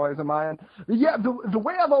weird noise on my end. But yeah, the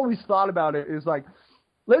way I've always thought about it is like,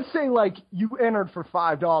 let's say like you entered for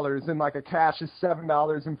 $5 and like a cash is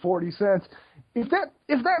 $7.40. If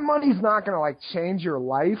that money's not gonna like change your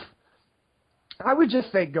life, I would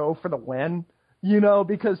just say go for the win,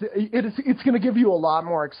 because it's gonna give you a lot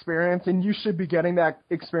more experience, and you should be getting that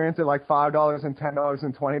experience at like $5 and $10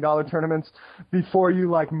 and $20 tournaments before you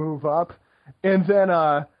like move up, and then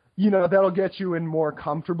that'll get you in more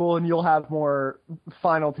comfortable, and you'll have more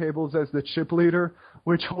final tables as the chip leader,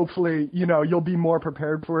 which hopefully, you'll be more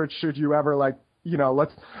prepared for it should you ever like,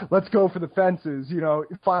 let's go for the fences,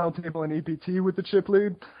 final table in EPT with the chip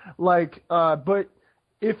lead. Like, but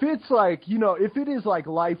if it's like, if it is like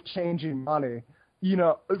life-changing money,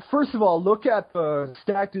 first of all, look at the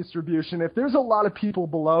stack distribution. If there's a lot of people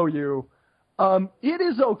below you, it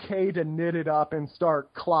is okay to knit it up and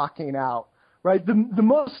start clocking out. Right, the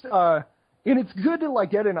most, and it's good to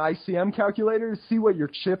like get an ICM calculator to see what your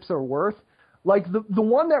chips are worth. Like the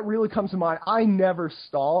one that really comes to mind, I never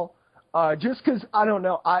stall, just because I don't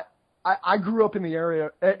know. I grew up in the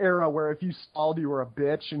era where if you stalled, you were a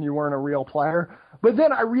bitch and you weren't a real player. But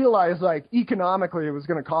then I realized like economically it was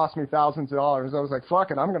going to cost me thousands of dollars. I was like,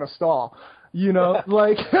 fuck it, I'm going to stall.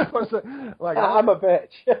 Like, I'm a bitch.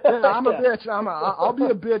 Yeah, I'm a bitch. I'll be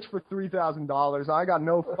a bitch for $3,000. I got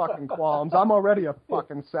no fucking qualms. I'm already a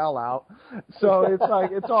fucking sellout. So it's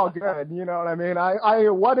like, it's all good. You know what I mean?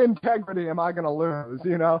 What integrity am I going to lose,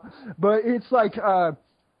 But it's like,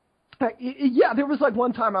 yeah, there was like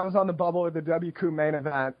one time I was on the bubble at the WQ main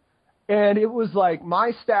event, and it was like,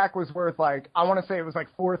 my stack was worth like, I want to say it was like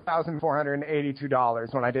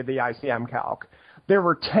 $4,482 when I did the ICM calc. There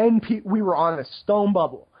were 10 people, we were on a stone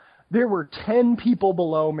bubble. There were 10 people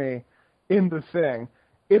below me in the thing.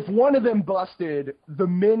 If one of them busted, the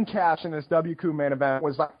min cash in this WQ main event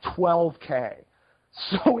was like $12K.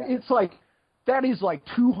 So it's like, that is like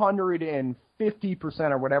 250%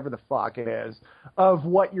 or whatever the fuck it is of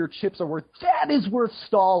what your chips are worth. That is worth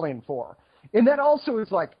stalling for. And that also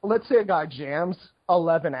is like, let's say a guy jams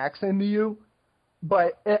 11X into you,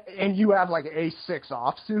 and you have like ace-6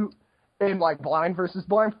 offsuit, and like blind versus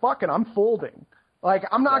blind, fucking, I'm folding. Like,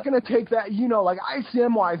 I'm not going to take that, like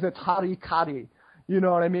ICM-wise, it's hari-kari. You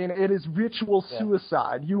know what I mean? It is ritual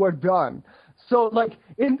suicide. You are done. So, like,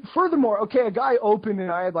 and furthermore, okay, a guy opened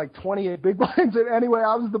and I had like 28 big blinds, and anyway,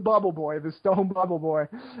 I was the bubble boy, the stone bubble boy.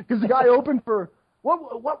 Because the guy opened for,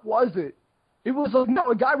 what was it? It was like, no,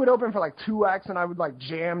 a guy would open for like 2X and I would like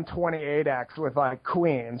jam 28X with like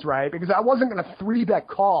queens, right? Because I wasn't going to 3-bet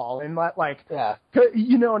call and let like,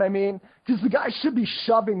 you know what I mean? Because the guy should be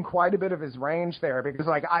shoving quite a bit of his range there because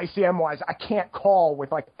like ICM-wise, I can't call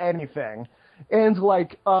with like anything. And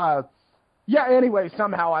like, anyway,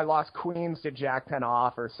 somehow I lost queens to Jack 10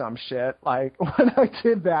 off or some shit, like, when I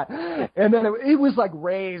did that. And then it was like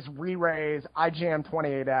raise, re-raise, I jammed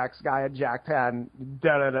 28X, guy at Jack 10,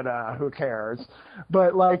 da-da-da-da, who cares?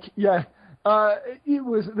 But, like, this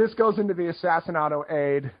goes into the Assassinato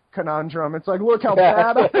Aid conundrum. It's like, look how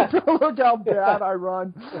bad I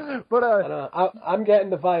run. But, I'm getting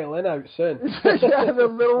the violin out soon. Yeah, the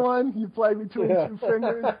little one you play between two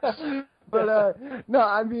fingers. But, no,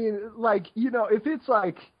 I mean, like, if it's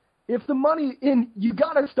like, if the money you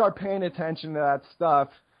gotta start paying attention to that stuff.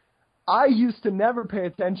 I used to never pay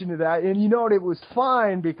attention to that, and you know what, it was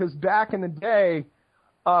fine, because back in the day,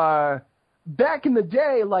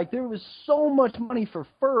 like, there was so much money for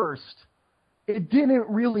first, it didn't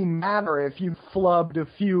really matter if you flubbed a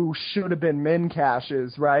few should-have-been min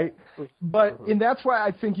cashes, right? And that's why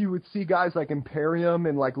I think you would see guys like Imperium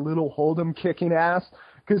and like Little Hold'em kicking ass,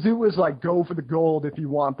 because it was like go for the gold if you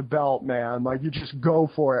want the belt, man. Like, you just go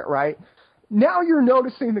for it, right? Now you're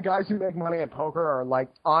noticing the guys who make money at poker are, like,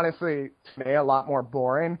 honestly, to me, a lot more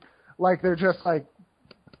boring. Like, they're just like,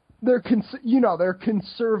 they're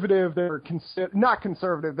conservative, not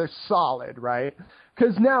conservative, they're solid, right?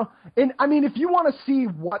 Because now, and I mean, if you want to see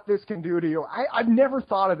what this can do to you, I've never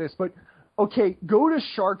thought of this, but okay, go to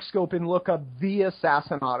SharkScope and look up The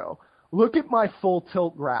Assassinato. Look at my full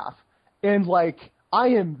tilt graph, and like, I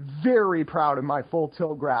am very proud of my full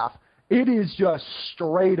tilt graph. It is just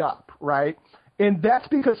straight up, right? And that's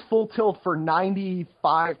because full tilt for 95%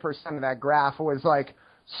 of that graph was like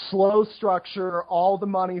slow structure, all the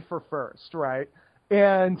money for first, right?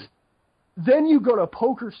 And then you go to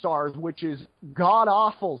PokerStars, which is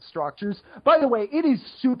god-awful structures. By the way, it is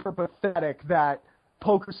super pathetic that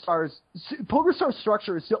PokerStars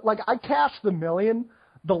structure is still, like, I cashed the $1 million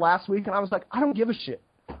the last week, and I was like, I don't give a shit.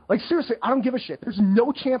 Like, seriously, I don't give a shit. There's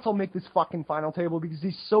no chance I'll make this fucking final table because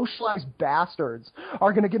these socialized bastards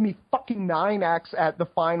are going to give me fucking 9x at the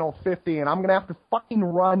final 50, and I'm going to have to fucking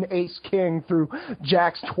run ace-king through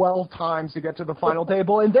jacks 12 times to get to the final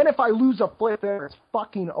table. And then if I lose a flip there, it's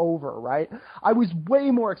fucking over, right? I was way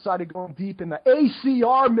more excited going deep in the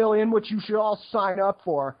ACR million, which you should all sign up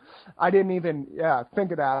for. I didn't even,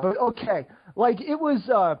 think of that. But, okay. Like, it was,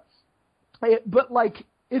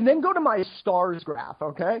 and then go to my stars graph,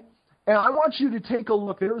 okay? And I want you to take a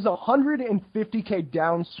look. There was a 150K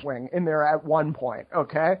downswing in there at one point,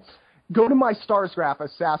 okay? Go to my stars graph,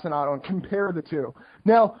 Assassinato, and compare the two.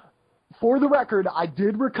 Now, for the record, I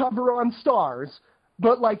did recover on stars,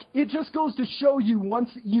 but, like, it just goes to show you once,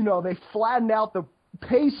 they flatten out the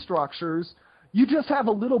pay structures, you just have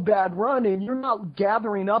a little bad run, and you're not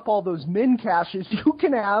gathering up all those min cashes. You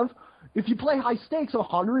can have, if you play high stakes,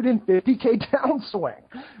 150K downswing,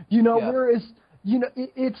 whereas,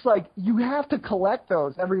 it's like you have to collect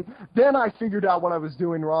those then I figured out what I was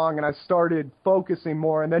doing wrong and I started focusing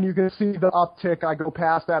more, and then you can see the uptick. I go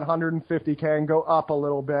past that 150K and go up a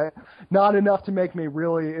little bit. Not enough to make me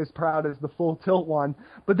really as proud as the full tilt one,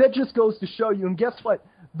 but that just goes to show you, and guess what?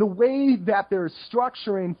 The way that they're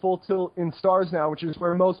structuring full tilt in stars now, which is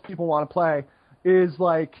where most people want to play, is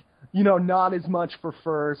like, not as much for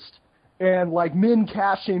first. And, like, min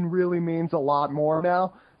cashing really means a lot more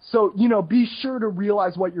now. So, be sure to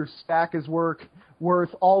realize what your stack is worth,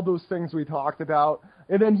 all those things we talked about.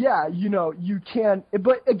 And then, you can,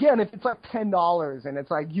 but again, if it's like $10 and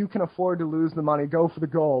it's like you can afford to lose the money, go for the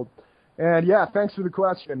gold. And, thanks for the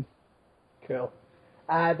question. Cool.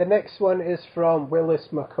 The next one is from Willis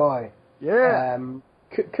McCoy. Yeah.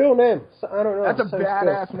 Cool name. I don't know. That's a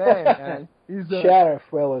badass cool. name, man. He's Sheriff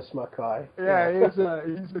Willis McCoy. Yeah,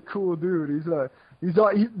 he's a cool dude.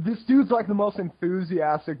 This dude's like the most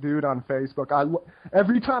enthusiastic dude on Facebook.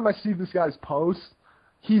 Every time I see this guy's posts,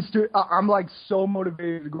 I'm like so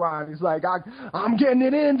motivated to grind. He's like, I'm getting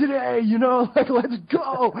it in today, like, let's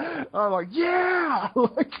go. I'm like, yeah,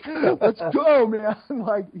 like, let's go, man.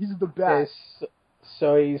 Like, he's the best.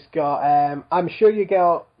 So he's got, I'm sure you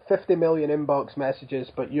got 50 million inbox messages,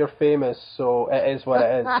 but you're famous, so it is what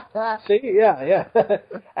it is. See, yeah.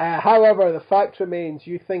 However, the fact remains,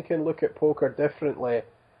 you think and look at poker differently,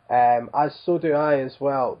 as so do I as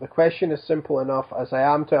well. The question is simple enough, as I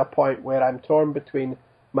am to a point where I'm torn between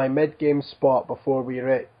my mid-game spot before we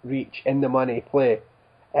reach in-the-money play.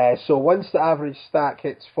 So once the average stack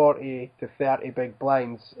hits 40 to 30 big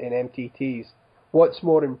blinds in MTTs, what's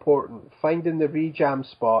more important, finding the rejam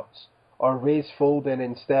spots or raise folding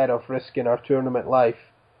instead of risking our tournament life?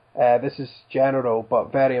 This is general,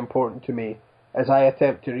 but very important to me, as I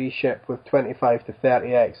attempt to reship with 25 to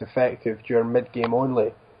 30x effective during mid-game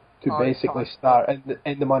only, to basically start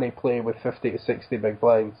in the money play with 50 to 60 big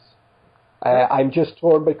blinds. I'm just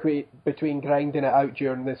torn between grinding it out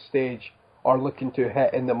during this stage or looking to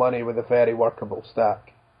hit in the money with a very workable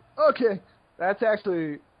stack. Okay, that's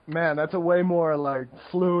actually... Man, that's a way more like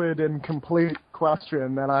fluid and complete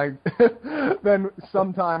question than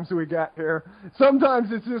sometimes we get here.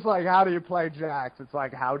 Sometimes it's just like, how do you play jacks? It's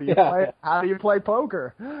like, how do you play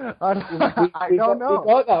poker? I don't know. We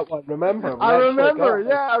got that one, remember? I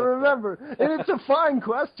remember. And it's a fine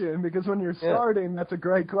question because when you're starting, that's a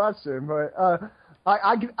great question. But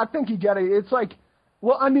I think you get it. It's like,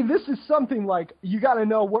 well, I mean, this is something like, you got to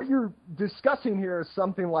know what you're discussing here is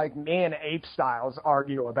something like me and Ape Styles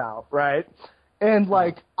argue about, right? And,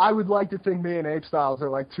 like, I would like to think me and Ape Styles are,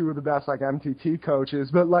 like, two of the best, like, MTT coaches,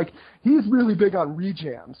 but, like, he's really big on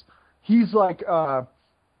rejams. He's, like,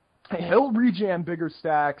 he'll rejam bigger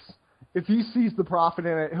stacks. If he sees the profit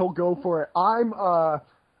in it, he'll go for it. I'm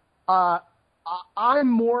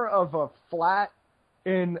more of a flat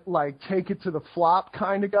and like take it to the flop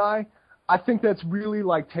kind of guy. I think that's really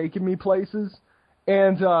like taking me places.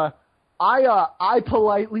 And I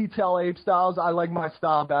politely tell Ape Styles I like my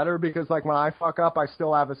style better because like when I fuck up, I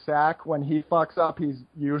still have a stack. When he fucks up, he's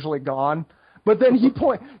usually gone. But then he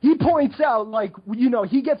points out, like, you know,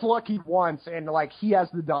 he gets lucky once and, like, he has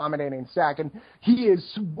the dominating stack. And he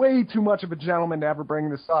is way too much of a gentleman to ever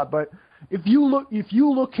bring this up. But if you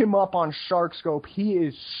look him up on SharkScope, he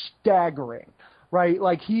is staggering, right?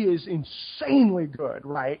 Like, he is insanely good,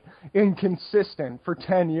 right? And consistent for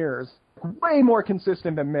 10 years. Way more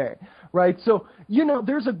consistent than me, right? So, you know,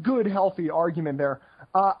 there's a good, healthy argument there.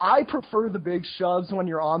 I prefer the big shoves when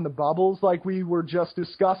you're on the bubbles like we were just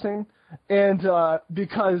discussing. And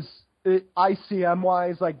because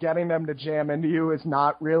ICM-wise, like getting them to jam into you is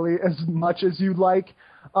not really as much as you'd like.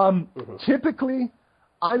 Typically,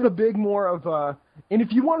 I'm a big more of a – and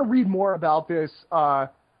if you want to read more about this,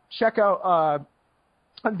 check out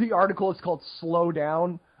the article. It's called Slow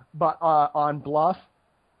Down but on Bluff.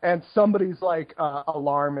 And somebody's, like,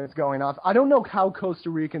 alarm is going off. I don't know how Costa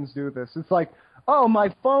Ricans do this. It's like, oh,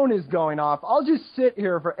 my phone is going off. I'll just sit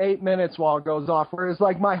here for 8 minutes while it goes off. Whereas,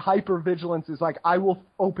 like, my hypervigilance is like, I will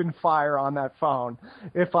open fire on that phone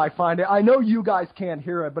if I find it. I know you guys can't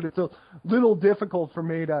hear it, but it's a little difficult for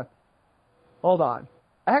me to – hold on.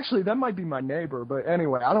 Actually, that might be my neighbor, but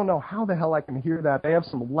anyway, I don't know how the hell I can hear that. They have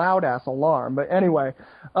some loud-ass alarm. But anyway,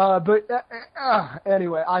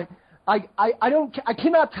 anyway, I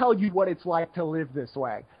cannot tell you what it's like to live this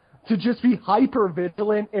way. To just be hyper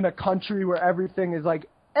vigilant in a country where everything is like,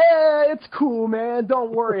 it's cool, man.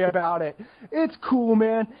 Don't worry about it. It's cool,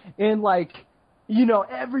 man. And like, you know,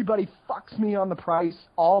 everybody fucks me on the price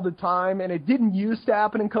all the time. And it didn't used to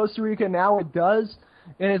happen in Costa Rica. Now it does.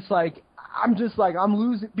 And it's like, I'm just like, I'm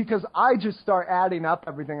losing because I just start adding up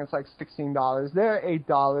everything. It's like $16 there,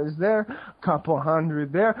 $8 there, a couple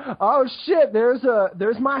hundred there. Oh shit, there's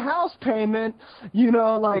my house payment, you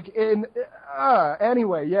know, like in,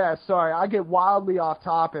 anyway, yeah, sorry, I get wildly off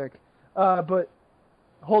topic. But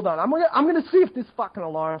hold on, I'm gonna see if this fucking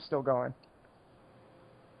alarm's still going.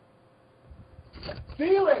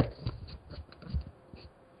 Felix!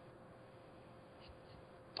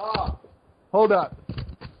 Hold up.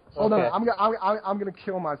 Hold on, I'm gonna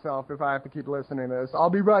kill myself if I have to keep listening to this. I'll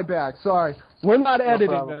be right back. Sorry, we're not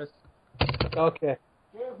editing this. Okay.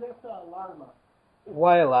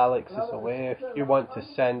 While Alex is away, if you want to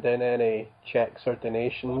send in any checks or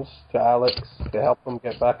donations to Alex to help him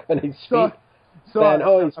get back on his feet, then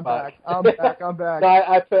he's back. I'm back. No,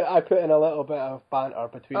 I put in a little bit of banter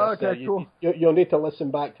between us. Okay, cool. You'll need to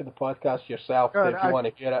listen back to the podcast yourself if you want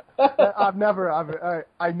to hear it. I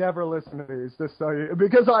never listen to these, just so you,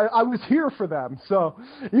 because I was here for them, so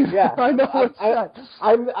yeah, I know what's that.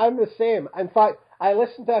 I'm the same. In fact, I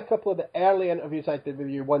listened to a couple of the early interviews I did with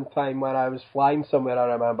you one time when I was flying somewhere.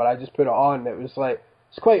 I remember I just put it on. It was like.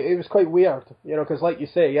 It was quite weird, you know, because like you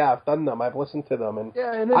say, yeah, I've done them, I've listened to them, and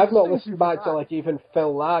I've not listened back to like even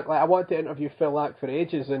Phil Lack. Like I wanted to interview Phil Lack for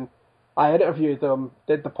ages, and I interviewed him,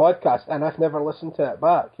 did the podcast, and I've never listened to it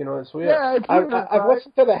back. You know, it's weird. Yeah, I've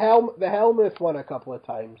listened to the Helmuth one a couple of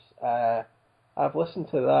times. I've listened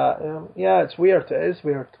to that. Yeah, it's weird. It is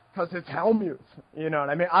weird. Because it's Helmuth, you know what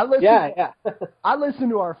I mean? I listened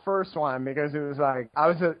to our first one because it was like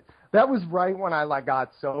that was right when I like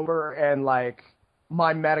got sober and like.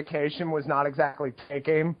 My medication was not exactly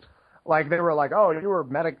taking. Like, they were like, oh, you were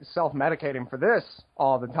self-medicating for this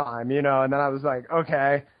all the time, you know? And then I was like,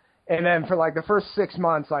 okay. And then for, like, the first 6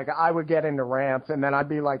 months, like, I would get into rants, and then I'd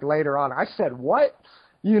be like, later on, I said, what?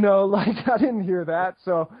 You know, like, I didn't hear that.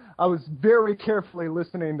 So I was very carefully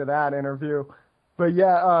listening to that interview. But,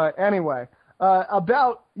 yeah, anyway. You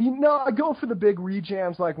know, I go for the big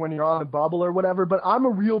rejams, like, when you're on the bubble or whatever, but I'm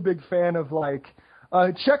a real big fan of, like,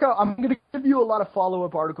 check out, I'm going to give you a lot of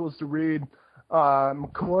follow-up articles to read,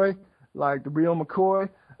 McCoy, like the real McCoy.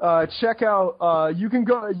 Check out, you can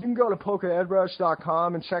go to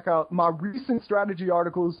pokerheadrush.com and check out my recent strategy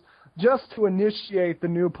articles just to initiate the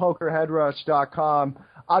new pokerheadrush.com.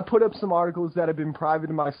 I put up some articles that have been private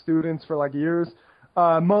to my students for like years,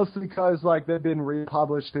 mostly because like they've been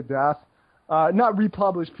republished to death. Not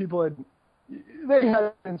republished, they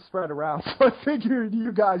hadn't been spread around, so I figured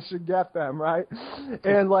you guys should get them, right?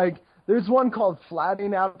 And, like, there's one called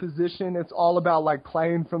Flattening Out Position. It's all about, like,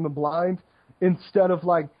 playing from the blind instead of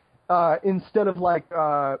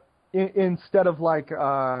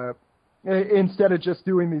just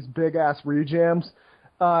doing these big-ass rejams.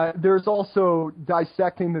 There's also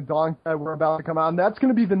Dissecting the Donk that we're about to come out, and that's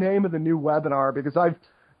going to be the name of the new webinar, because I've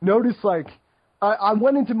noticed, like, I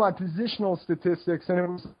went into my positional statistics, and it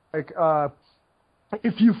was like,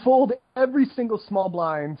 if you fold every single small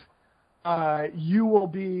blind, you will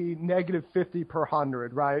be negative 50 per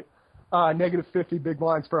 100, right? Negative 50 big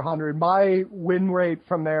blinds per 100. My win rate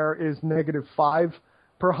from there is negative 5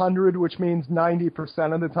 per 100, which means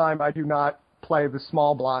 90% of the time I do not play the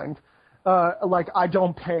small blind. Like, I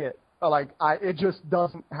don't pay it. It just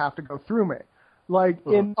doesn't have to go through me.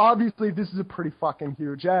 And obviously this is a pretty fucking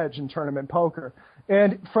huge edge in tournament poker.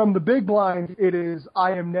 And from the big blind,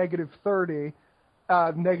 I am negative 30,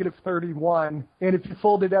 negative 31. And if you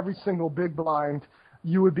folded every single big blind,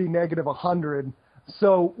 you would be negative 100.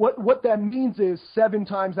 So what that means is 7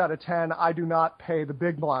 times out of 10, I do not pay the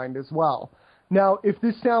big blind as well. Now, if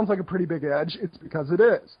this sounds like a pretty big edge, it's because it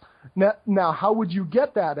is. Now, how would you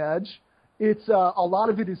get that edge? It's a lot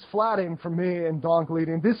of it is flatting for me and donk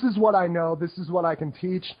leading. This is what I know. This is what I can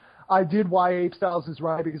teach. I did Why Ape Styles is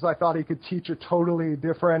Right because I thought he could teach a totally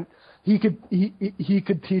different. He could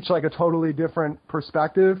teach like a totally different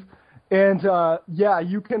perspective. And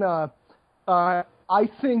you can. I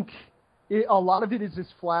think a lot of it is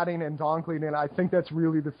just flatting and donk leading. I think that's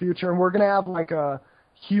really the future. And we're gonna have like a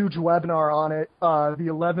huge webinar on it the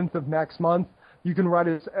 11th of next month. You can write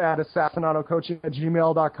it at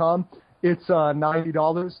assassinadocoaching@gmail.com. It's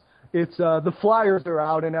 $90. It's the flyers are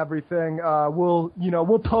out and everything. We'll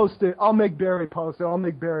post it. I'll make Barry post it. I'll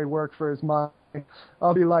make Barry work for his money.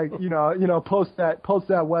 I'll be like, post that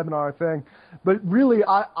webinar thing. But really,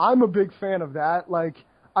 I'm a big fan of that. Like,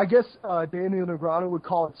 I guess Daniel Negreanu would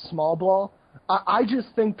call it small ball. I just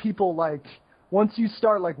think people once you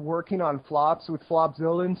start working on flops with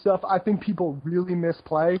Flopzilla and stuff, I think people really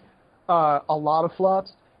misplay a lot of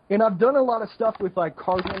flops. And I've done a lot of stuff with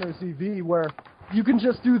Card Winners EV where you can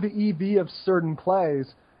just do the EV of certain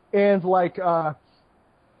plays. And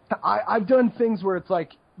I've done things where it's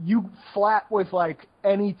you flat with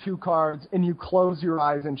any 2 cards and you close your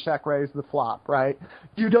eyes and check raise the flop, right?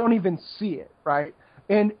 You don't even see it, right?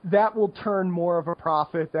 And that will turn more of a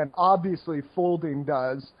profit than obviously folding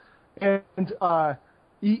does. And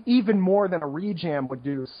even more than a rejam would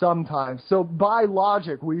do sometimes. So by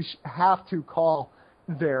logic, we have to call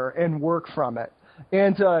there and work from it.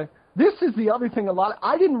 And this is the other thing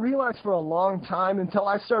I didn't realize for a long time until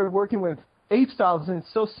I started working with Ape Styles, and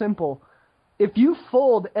it's so simple. If you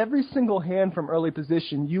fold every single hand from early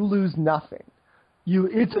position, you lose nothing.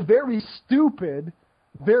 It's a very stupid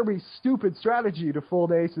strategy to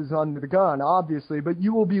fold aces under the gun, obviously, but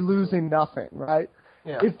you will be losing nothing, right?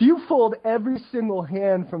 Yeah. If you fold every single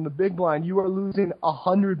hand from the big blind, you are losing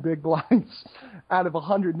 100 big blinds out of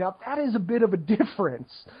 100. Now, that is a bit of a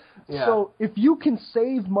difference. Yeah. So if you can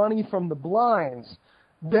save money from the blinds,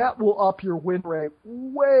 that will up your win rate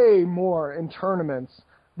way more in tournaments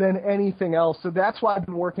than anything else. So that's why I've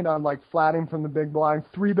been working on flatting from the big blind,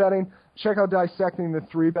 3-betting. Check out Dissecting the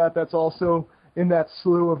 3-bet. That's also in that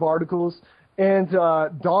slew of articles. And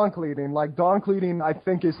donk leading. Donk leading, I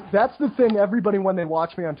think, that's the thing everybody, when they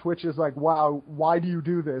watch me on Twitch, is wow, why do you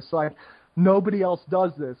do this? Nobody else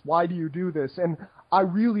does this. Why do you do this? And I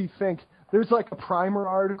really think there's a primer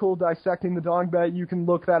article, Dissecting the Donk Bet. You can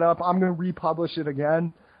look that up. I'm going to republish it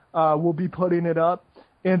again. We'll be putting it up.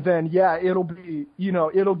 And then, it'll be,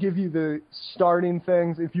 it'll give you the starting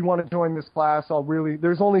things. If you want to join this class,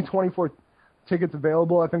 there's only 24 tickets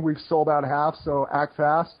available. I think we've sold out half, so act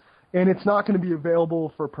fast. And it's not going to be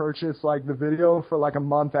available for purchase the video for a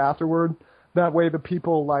month afterward. That way the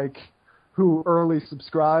people who early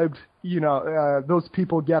subscribed, those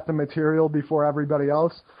people get the material before everybody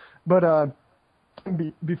else. But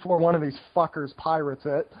before one of these fuckers pirates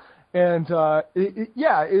it. And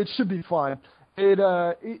it should be fun.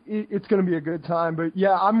 It's going to be a good time. But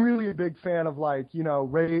I'm really a big fan of raise.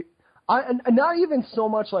 And not even so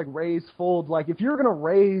much raise fold. If you're going to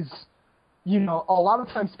raise, a lot of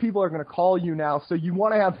times people are going to call you now, so you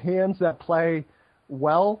want to have hands that play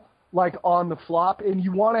well, on the flop, and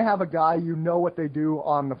you want to have a guy what they do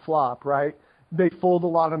on the flop, right? They fold a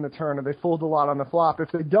lot on the turn, or they fold a lot on the flop.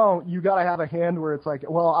 If they don't, you got to have a hand where it's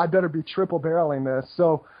I better be triple barreling this.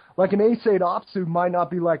 So, an ace-8 offsuit might not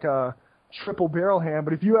be a triple barrel hand,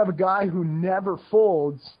 but if you have a guy who never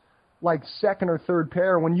folds, second or third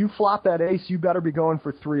pair, when you flop that ace, you better be going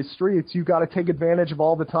for 3 streets. You got to take advantage of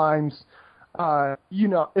all the times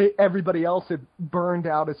everybody else had burned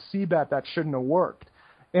out a C-bet that shouldn't have worked.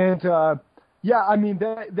 And,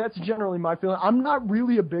 that's generally my feeling. I'm not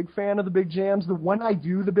really a big fan of the big jams. When I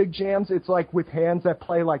do the big jams, it's with hands that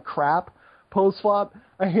play crap post-flop.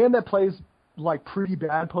 A hand that plays pretty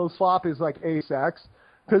bad post-flop is Ace-X.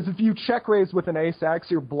 Because if you check raise with an ace-x,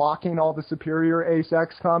 you're blocking all the superior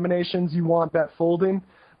ace-x combinations. You want that folding.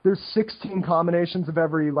 There's 16 combinations of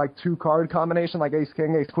every, like, 2-card combination, like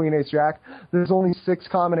ace-king, ace-queen, ace-jack. There's only 6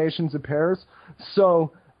 combinations of pairs.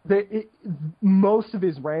 So most of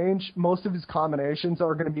his range, most of his combinations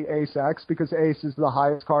are going to be ace-x because ace is the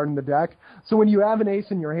highest card in the deck. So when you have an ace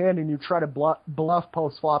in your hand and you try to bluff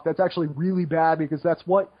post-flop, that's actually really bad because that's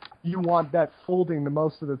what you want that folding the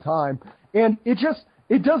most of the time. And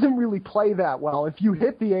it doesn't really play that well. If you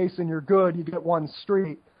hit the ace and you're good, you get 1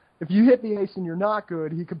 street. If you hit the ace and you're not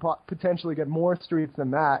good, he could potentially get more streets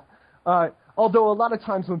than that. Although a lot of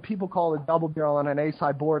times when people call it double barrel on an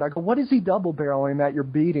ace-high board, I go, what is he double barreling that you're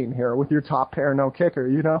beating here with your top pair no kicker,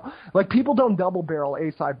 you know? Like, people don't double barrel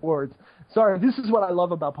ace-high boards. Sorry, this is what I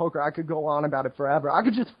love about poker. I could go on about it forever. I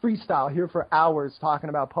could just freestyle here for hours talking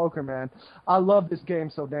about poker, man. I love this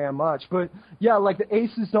game so damn much. But, yeah, like, the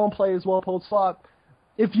aces don't play as well post-flop.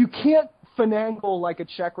 If you can't finagle, like, a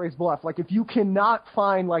check-raise bluff, like, if you cannot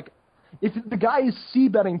find, like, if the guy is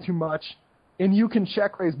c-betting too much and you can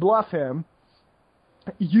check-raise bluff him,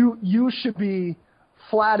 you should be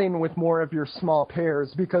flatting with more of your small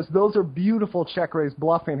pairs because those are beautiful check-raise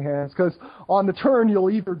bluffing hands because on the turn you'll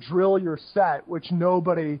either drill your set, which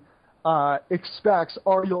nobody expects,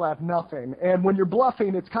 or you'll have nothing. And when you're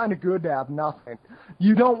bluffing, it's kind of good to have nothing.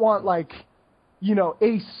 You don't want, like, you know,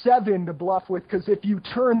 ace-7 to bluff with because if you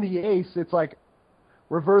turn the ace, it's like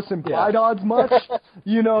reverse implied odds much.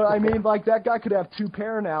 You know what I mean? Like, that guy could have 2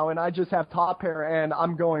 pair now, and I just have top pair, and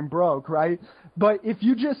I'm going broke, right? But if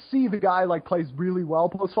you just see the guy, like, plays really well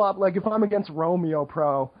post-flop, like, if I'm against Romeo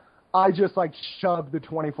Pro, I just, like, shove the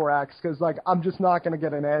 24X because, like, I'm just not going to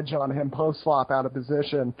get an edge on him post-flop out of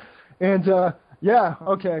position. And, yeah,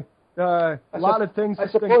 okay. A lot of things. I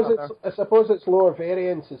suppose it's lower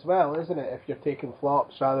variance as well, isn't it, if you're taking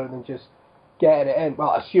flops rather than just getting it in.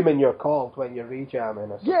 Well, assuming you're called when you're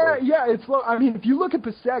rejamming, I suppose. Yeah, it's low. I mean, if you look at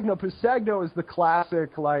Pisagno is the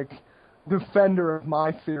classic, like, defender of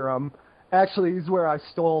my theorem. Actually, he's where I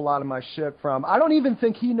stole a lot of my shit from. I don't even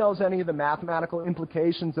think he knows any of the mathematical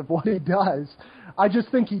implications of what he does. I just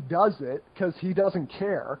think he does it because he doesn't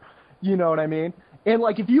care. You know what I mean? And,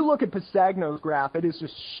 like, if you look at Pisagno's graph, it is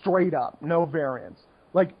just straight up, no variance.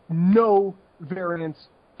 Like, no variance,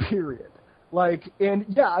 period. Like, and,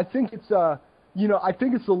 yeah, I think it's, I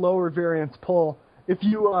think it's the lower variance pull. If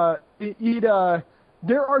you,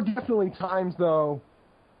 there are definitely times, though,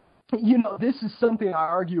 you know, this is something I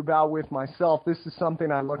argue about with myself. This is something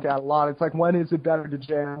I look at a lot. It's like, when is it better to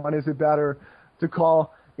jam? When is it better to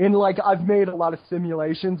call? And, like, I've made a lot of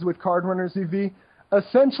simulations with Card Runners EV.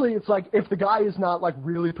 Essentially, it's like, if the guy is not, like,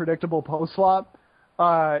 really predictable post-flop,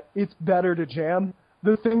 it's better to jam.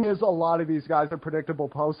 The thing is, a lot of these guys are predictable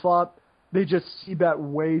post-flop. They just c-bet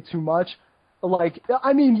way too much. Like,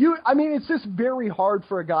 I mean, it's just very hard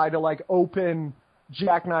for a guy to, like, open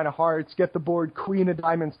Jack-9 of hearts, get the board Queen of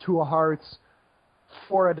diamonds, 2 of hearts,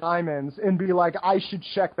 4 of diamonds, and be like, I should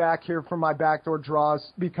check back here for my backdoor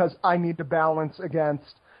draws because I need to balance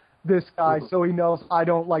against this guy so he knows I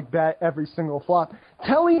don't, like, bet every single flop.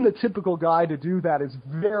 Telling the typical guy to do that is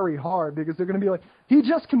very hard because they're going to be like, he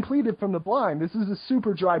just completed from the blind. This is a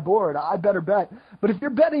super dry board. I better bet. But if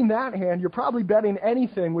you're betting that hand, you're probably betting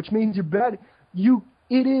anything, which means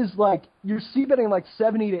it is like you're c-betting like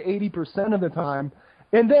 70 to 80% of the time.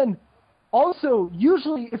 And then also,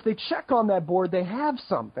 usually if they check on that board, they have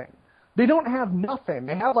something. They don't have nothing.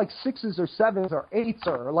 They have like 6s or 7s or 8s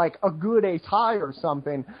or like a good ace high or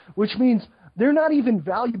something, which means they're not even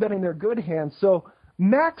value betting their good hands. So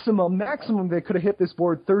maximum, they could have hit this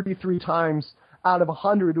board 33 times out of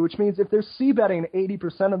 100, which means if they're c-betting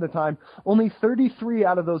 80% of the time, only 33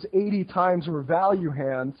 out of those 80 times were value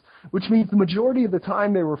hands, which means the majority of the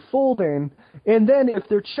time they were folding. And then if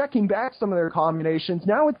they're checking back some of their combinations,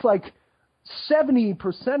 now it's like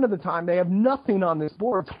 70% of the time they have nothing on this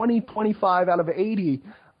board. 25 out of 80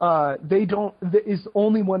 is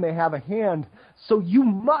only when they have a hand. So you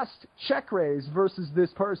must check raise versus this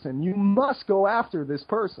person. You must go after this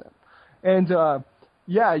person. And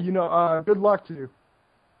yeah, good luck to you.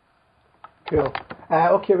 Cool.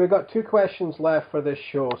 Okay, we've got 2 questions left for this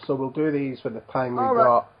show, so we'll do these with the time we've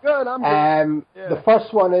got. Good, I'm good. Yeah. The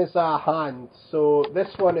first one is a hand. So this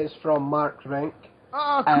one is from Mark Rink.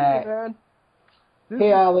 Oh, cool, man.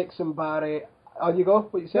 Hey, Alex and Barry. On you go.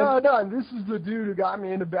 What you said? No, this is the dude who got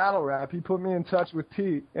me into battle rap. He put me in touch with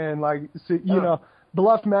Pete, and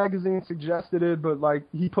Bluff Magazine suggested it, but like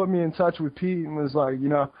he put me in touch with Pete and was like,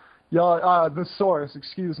 y'all, the source,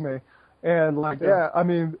 excuse me, And, like, I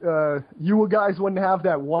mean, you guys wouldn't have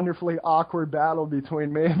that wonderfully awkward battle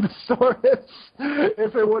between me and the Storis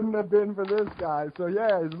if it wouldn't have been for this guy. So,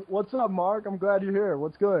 yeah, what's up, Mark? I'm glad you're here.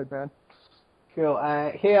 What's good, man? Cool.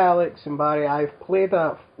 Hey, Alex and Barry. I've played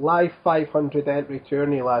a live 500 entry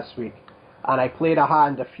tourney last week, and I played a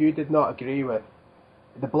hand a few did not agree with.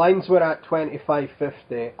 The blinds were at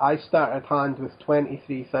 25.50. I started hand with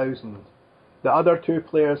 23,000. The other two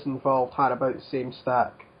players involved had about the same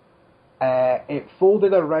stack. It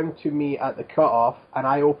folded around to me at the cutoff, and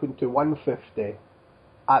I opened to 150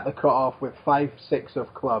 at the cutoff with 5-6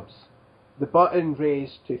 of clubs. The button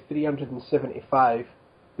raised to 375.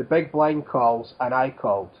 The big blind calls, and I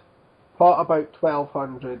called. Pot about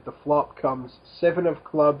 1200. The flop comes 7 of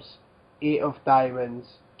clubs, 8 of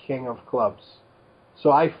diamonds, king of clubs.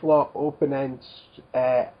 So I flop open-ended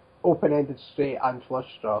straight and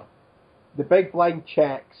flush draw. The big blind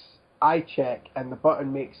checks. I check, and the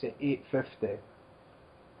button makes it 850.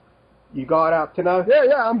 You got it up to now?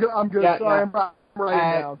 Yeah, I'm good. Yeah, Sorry, yeah. I'm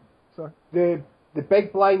right now. Sorry. The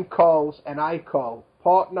big blind calls, and I call.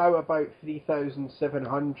 Pot now about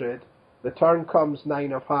 3,700. The turn comes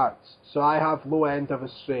 9 of hearts, so I have low end of a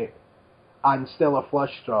straight, and still a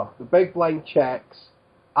flush draw. The big blind checks,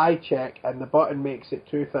 I check, and the button makes it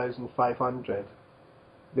 2,500.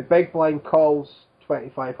 The big blind calls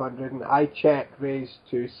 2,500, and I check raise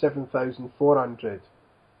to 7,400.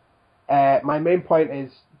 My main point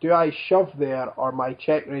is, do I shove there, or my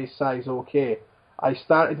check raise size okay? I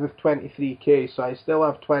started with 23k, so I still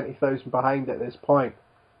have 20,000 behind at this point.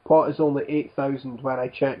 Pot is only 8,000 when I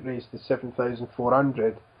check raise to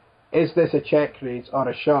 7,400. Is this a check raise or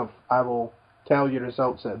a shove? I will tell you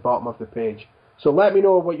results at the bottom of the page. So let me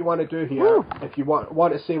know what you want to do here. Woo! If you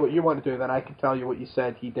want to say what you want to do, then I can tell you what you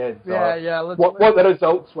said he did. Yeah. What the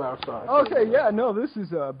results were. Sorry. Okay, yeah, no, this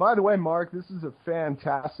is, by the way, Mark, this is a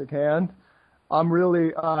fantastic hand. I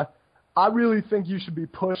really think you should be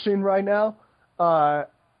pushing right now.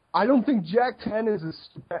 I don't think Jack 10 is a...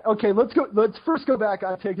 Okay, let's first go back.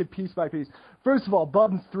 I'll take it piece by piece. First of all,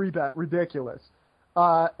 Bubben's 3-bet, ridiculous.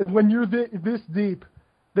 When you're this deep,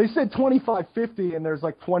 they said 25.50 and there's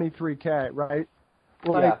like 23K, right?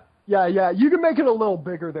 Like, yeah. You can make it a little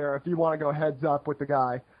bigger there if you want to go heads up with the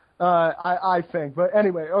guy. I think. But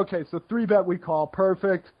anyway, okay, so 3-bet we call.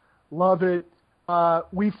 Perfect. Love it.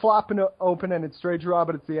 We flop an open-ended straight draw,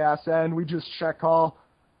 but it's the ass end. We just check call.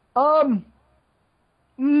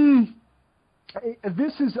 This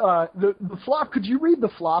is the flop. Could you read the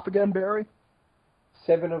flop again, Barry?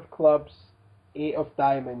 7 of clubs, 8 of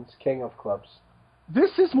diamonds, king of clubs.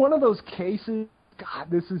 This is one of those cases. God,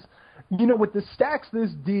 this is, with the stacks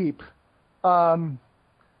this deep. A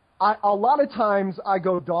lot of times I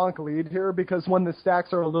go donk lead here because when the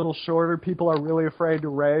stacks are a little shorter, people are really afraid to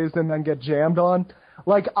raise and then get jammed on.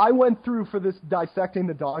 Like I went through for this dissecting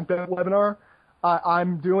the donk bet webinar.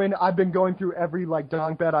 I've been going through every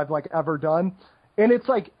donk bet I've ever done. And it's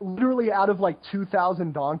literally out of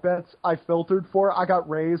 2,000 donk bets I filtered for, I got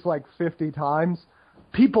raised 50 times.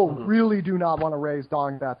 People really do not want to raise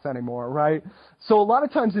donk bets anymore, right? So a lot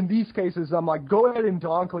of times in these cases, I'm go ahead and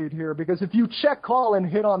donk lead here because if you check call and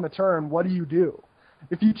hit on the turn, what do?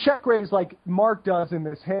 If you check raise like Mark does in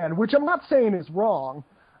this hand, which I'm not saying is wrong,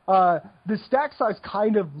 the stack size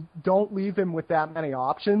kind of don't leave him with that many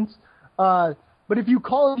options. But if you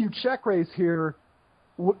call and you check raise here,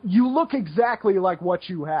 you look exactly like what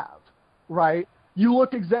you have, right? You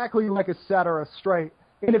look exactly like a set or a straight.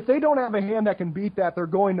 And if they don't have a hand that can beat that, they're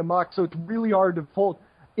going to muck, so it's really hard to fold.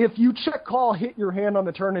 If you check call, hit your hand on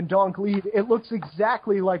the turn, and donk lead, it looks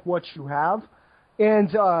exactly like what you have.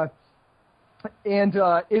 And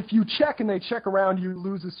if you check and they check around, you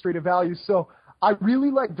lose a street of value. So I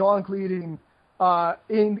really like donk leading.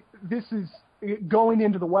 This is going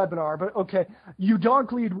into the webinar, but okay, you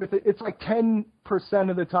donk lead with it. It's 10%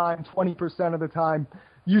 of the time, 20% of the time.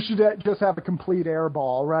 You should just have a complete air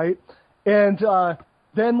ball, right? And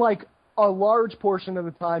then a large portion of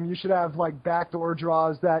the time, you should have backdoor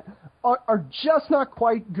draws that are just not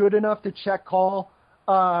quite good enough to check call,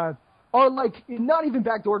 or not even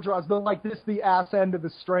backdoor draws, but the ass end of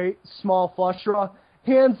the straight, small flush draw.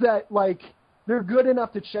 Hands that they're good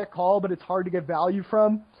enough to check call, but it's hard to get value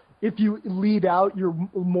from. If you lead out, you're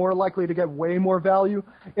more likely to get way more value.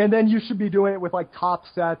 And then you should be doing it with top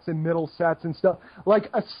sets and middle sets and stuff.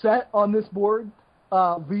 A set on this board,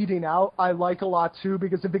 leading out, I like a lot too,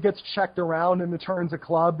 because if it gets checked around and the turn's a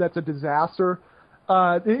club, that's a disaster.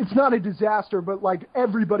 It's not a disaster, but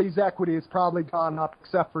everybody's equity has probably gone up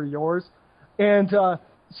except for yours. And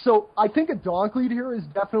so I think a donk lead here is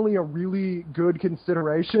definitely a really good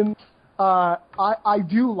consideration. I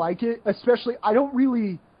do like it, especially I don't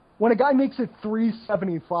really when a guy makes it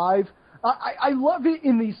 375, I love it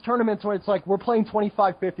in these tournaments where it's like we're playing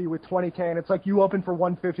 25-50 with 20K, and it's like you open for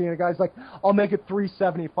 150, and the guy's like, I'll make it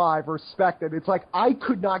 375, respect it. It's like I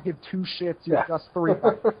could not give two shits, you're just 3.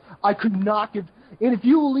 I could not give. And if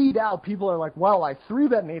you lead out, people are like, well, I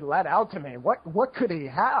 3-bet and he let out to me. What could he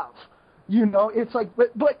have? You know, it's like,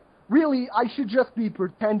 but really, I should just be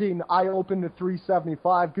pretending I opened the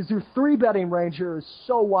 375 because your 3-betting range here is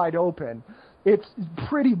so wide open. It's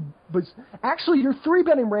pretty, actually your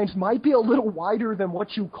 3-betting range might be a little wider than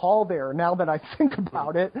what you call there now that I think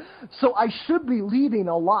about it. So I should be leading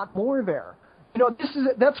a lot more there. You know,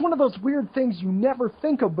 that's one of those weird things you never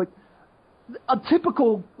think of, but a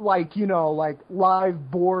typical, like, you know, like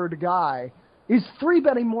live board guy is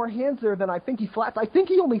 3-betting more hands there than I think he flats. I think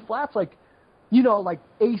he only flats like, you know, like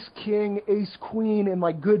ace-king, ace-queen, and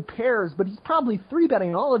like good pairs, but he's probably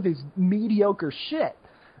 3-betting all of his mediocre shit.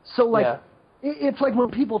 So, like, it's like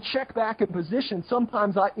when people check back in position,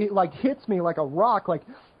 sometimes it like hits me like a rock, like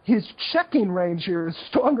his checking range here is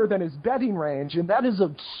stronger than his betting range, and that is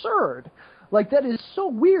absurd. Like, that is so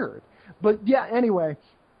weird. But, yeah, anyway,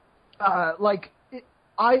 I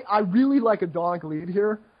really like a donk lead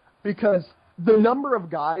here because the number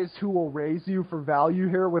of guys who will raise you for value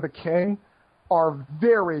here with a king are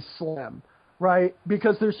very slim, right?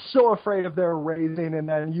 Because they're so afraid of their raising and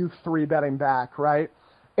then you 3-betting back, right?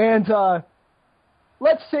 And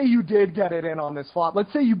let's say you did get it in on this flop.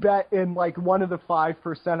 Let's say you bet in like one of the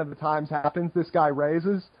 5% of the times happens this guy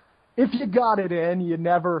raises. If you got it in, you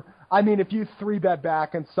never, I mean, if you 3-bet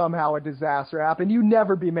back and somehow a disaster happened, you'd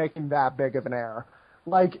never be making that big of an error.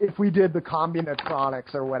 Like if we did the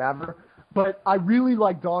combinatronics or whatever. But I really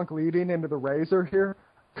like donk leading into the raiser here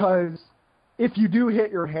because if you do hit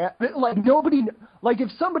your hand, like nobody, like if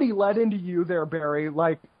somebody led into you there, Barry,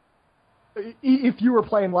 like if you were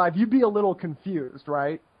playing live, you'd be a little confused,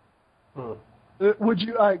 right? Would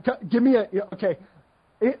you, give me okay.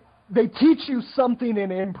 They teach you something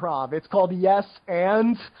in improv. It's called yes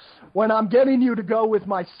and. When I'm getting you to go with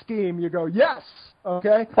my scheme, you go, yes,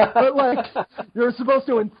 okay? But, like, you're supposed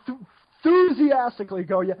to enthusiastically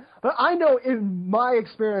go, yeah. But I know in my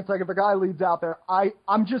experience, like, if a guy leads out there,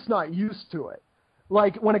 I'm just not used to it.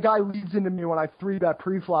 Like, when a guy leads into me when I 3-bet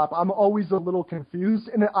pre-flop, I'm always a little confused,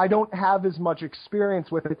 and I don't have as much experience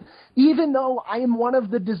with it. Even though I am one of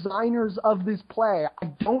the designers of this play, I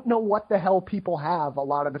don't know what the hell people have a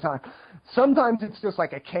lot of the time. Sometimes it's just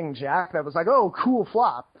like a king-jack that was like, oh, cool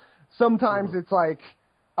flop. Sometimes it's like,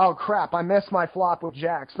 oh, crap, I missed my flop with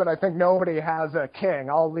jacks, but I think nobody has a king.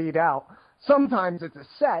 I'll lead out. Sometimes it's a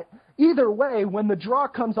set. Either way, when the draw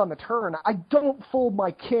comes on the turn, I don't fold my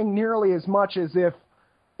king nearly as much as if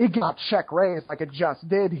it got check raised like it just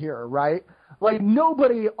did here, right? Like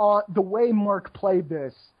nobody the way Mark played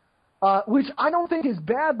this, which I don't think is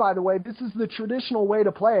bad, by the way. This is the traditional way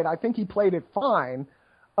to play it. I think he played it fine.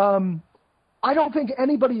 I don't think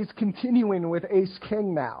anybody is continuing with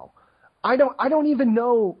ace-king now. I don't even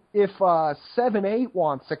know if 7-8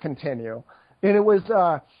 wants to continue. And it was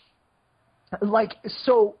that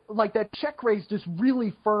check raise just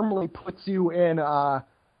really firmly puts you in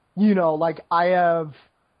like I have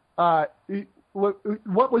what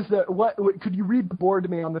could you read the board to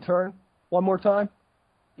me on the turn one more time?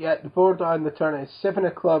 Yeah, the board on the turn is 7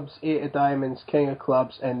 of clubs, 8 of diamonds, king of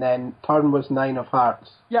clubs, and then turn was 9 of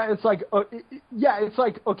hearts. Yeah, it's like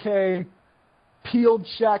okay, peeled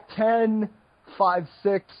check 10, 5,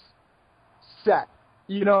 6, set.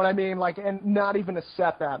 You know what I mean? Like, and not even a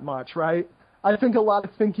set that much, right? I think a lot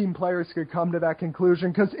of thinking players could come to that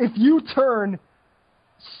conclusion because if you turn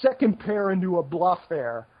second pair into a bluff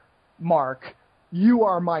there, Mark, you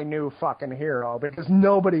are my new fucking hero because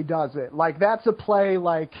nobody does it. Like, that's a play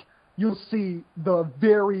like you'll see the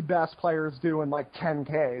very best players do in like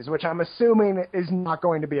 10Ks, which I'm assuming is not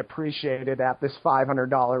going to be appreciated at this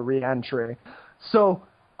 $500 re-entry. So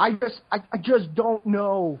I just don't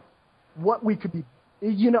know what we could be.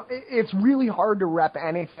 You know, it's really hard to rep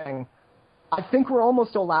anything. I think we're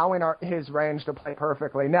almost allowing his range to play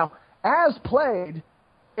perfectly. Now, as played,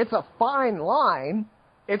 it's a fine line.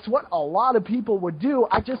 It's what a lot of people would do.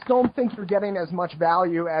 I just don't think you're getting as much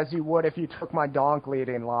value as you would if you took my donk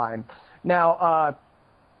leading line. Now,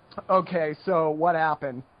 okay, so what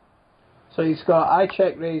happened? So he's got I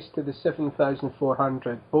check raise to the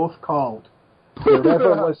 7,400, both called.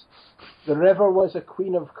 The river was a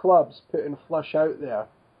queen of clubs putting flush out there.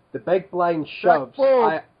 The big blind shoves.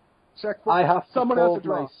 I have to fold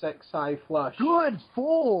my 6 high flush. Good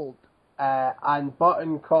fold. And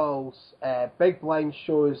button calls. Big blind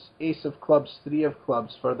shows ace of clubs, 3 of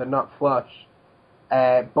clubs for the nut flush.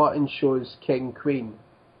 Button shows king queen.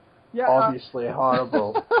 Yeah, obviously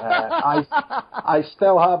horrible. I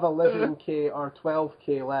still have 11k or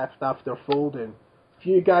 12k left after folding. A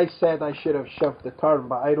few guys said I should have shoved the turn,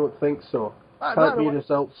 but I don't think so. Can't be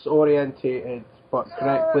results orientated, but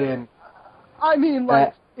correct playing. I mean,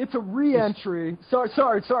 like, it's a re-entry.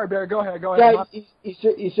 Sorry, Barry. Go ahead. Yeah,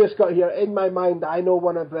 he's just got here. In my mind, I know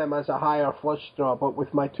one of them has a higher flush draw, but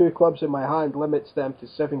with my 2 clubs in my hand, limits them to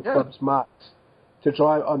 7 clubs max to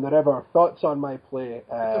draw out on the river. Thoughts on my play?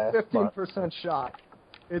 It's a 15% shot.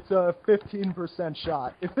 It's a 15%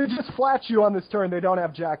 shot. If they just flat you on this turn, they don't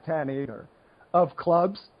have Jack 10 either of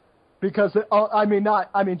clubs, because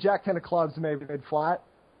Jack 10 of clubs maybe they'd flat,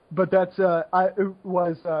 but that's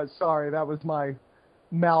sorry, that was my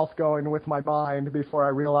mouth going with my mind before I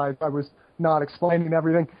realized I was not explaining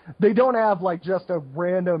everything. They don't have like just a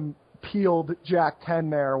random peeled Jack 10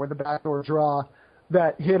 there with a backdoor draw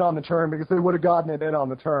that hit on the turn, because they would have gotten it in on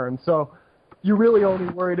the turn. So you're really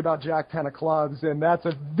only worried about Jack 10 of clubs, and that's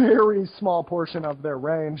a very small portion of their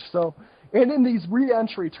range. So, and in these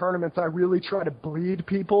re-entry tournaments, I really try to bleed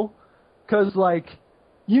people, because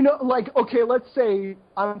okay, let's say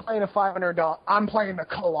I'm playing a $500, I'm playing the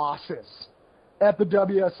Colossus at the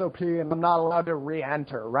WSOP, and I'm not allowed to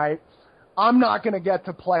re-enter, right? I'm not going to get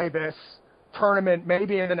to play this tournament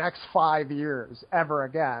maybe in the next 5 years ever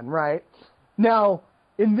again, right? Now,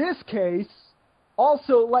 in this case,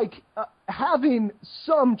 also, having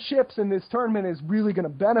some chips in this tournament is really going to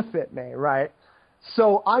benefit me, right?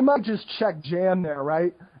 So I might just check jam there,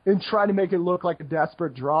 right, and try to make it look like a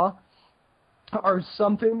desperate draw or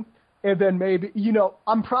something, and then maybe,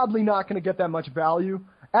 I'm probably not going to get that much value.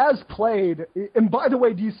 As played, and by the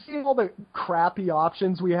way, do you see all the crappy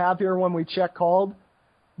options we have here when we check called?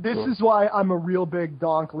 This is why I'm a real big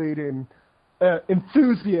donk leading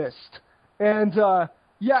enthusiast. And,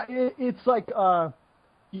 it's like,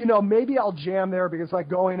 maybe I'll jam there, because like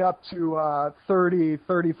going up to 30,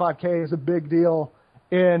 35K is a big deal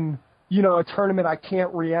in, a tournament I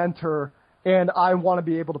can't re-enter, and I want to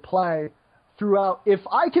be able to play throughout. If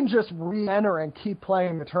I can just re-enter and keep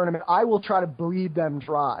playing the tournament, I will try to bleed them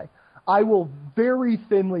dry. I will very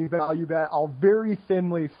thinly value bet. I'll very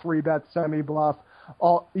thinly free bet semi-bluff.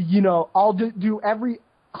 I'll do every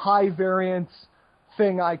high variance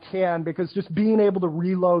thing I can, because just being able to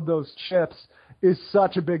reload those chips is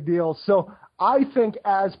such a big deal. So I think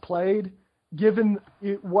as played, given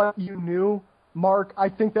what you knew, Mark, I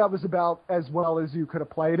think that was about as well as you could have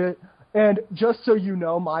played it. And just so you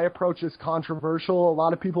know, my approach is controversial. A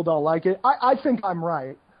lot of people don't like it. I think I'm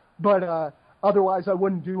right, but otherwise I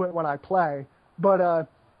wouldn't do it when I play. But I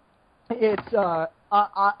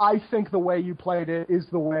think the way you played it is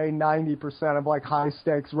the way 90% of like high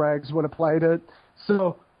stakes regs would have played it.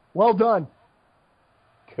 So, well done.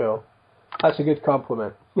 Cool. That's a good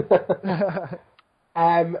compliment.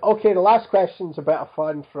 Okay, the last question's a bit of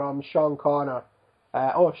fun from Sean Connor.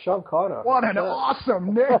 Sean Connor. What an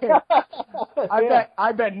awesome name.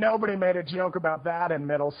 I bet nobody made a joke about that in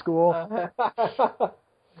middle school.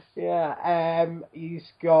 Yeah,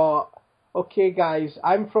 he's got, okay guys,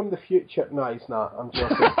 I'm from the future. No, he's not. I'm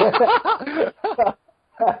joking.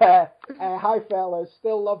 Hi fellas,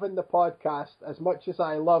 still loving the podcast. As much as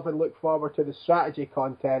I love and look forward to the strategy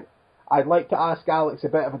content, I'd like to ask Alex a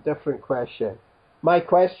bit of a different question. My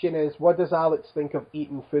question is, what does Alex think of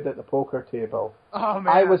eating food at the poker table? Oh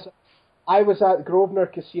man. I was at Grosvenor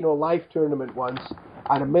Casino live tournament once,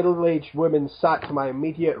 and a middle-aged woman sat to my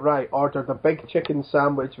immediate right, ordered a big chicken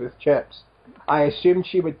sandwich with chips. I assumed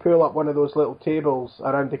she would pull up one of those little tables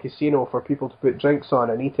around the casino for people to put drinks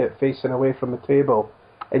on and eat it facing away from the table.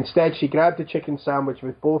 Instead, she grabbed the chicken sandwich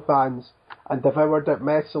with both hands and devoured it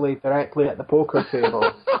messily directly at the poker table.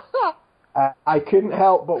 I couldn't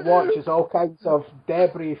help but watch as all kinds of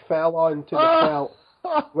debris fell onto the felt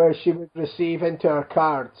where she would receive into her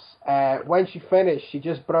cards. When she finished, she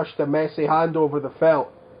just brushed a messy hand over the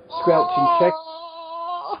felt,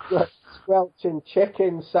 squelching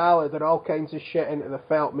chicken salad and all kinds of shit into the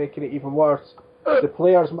felt, making it even worse. The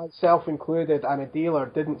players, myself included, and a dealer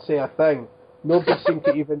didn't say a thing. Nobody seemed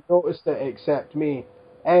to even notice it except me.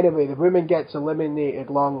 Anyway, the woman gets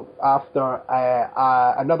eliminated long after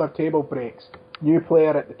another table breaks. New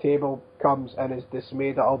player at the table comes and is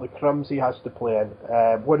dismayed at all the crumbs he has to play in.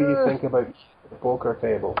 What do you think about the poker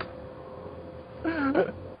table?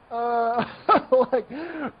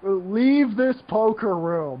 Leave this poker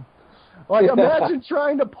room. Imagine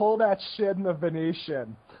trying to pull that shit in the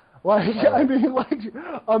Venetian. Imagine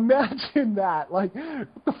that. What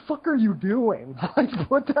the fuck are you doing?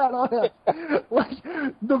 Put that on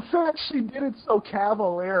the fact she did it so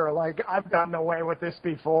cavalier, I've gotten away with this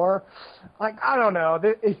before. I don't know.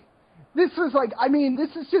 this was like, I mean, this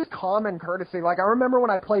is just common courtesy. Like, I remember when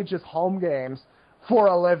I played just home games for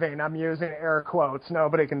a living. I'm using air quotes.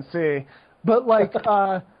 Nobody can see. But, like,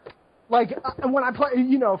 when I play,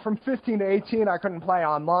 you know, from 15 to 18, I couldn't play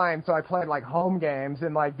online, so I played, like, home games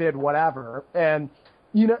and, like, did whatever. And,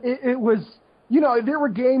 you know, it was, you know, there were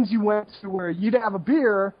games you went to where you'd have a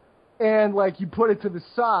beer and, like, you put it to the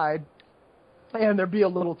side, and there'd be a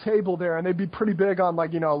little table there, and they'd be pretty big on,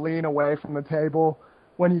 like, you know, lean away from the table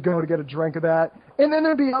when you go to get a drink of that. And then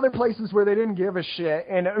there'd be other places where they didn't give a shit.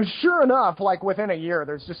 And it was, sure enough, like, within a year,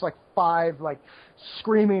 there's just, like, 5, like,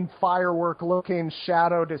 screaming firework-looking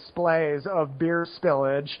shadow displays of beer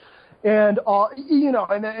spillage. And, you know,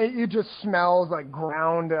 and it just smells like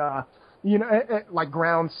ground, you know, like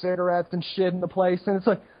ground cigarettes and shit in the place. And it's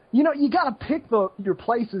like, you know, you got to pick your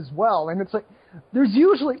place as well. And it's like, there's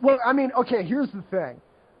usually, well, I mean, okay, here's the thing.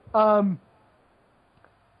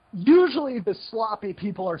 Usually the sloppy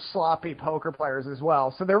people are sloppy poker players as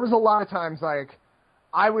well. So there was a lot of times, like,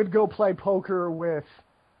 I would go play poker with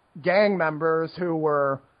gang members who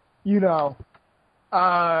were, you know,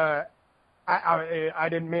 I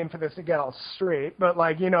didn't mean for this to get all straight, but,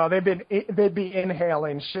 like, you know, they'd be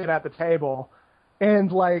inhaling shit at the table,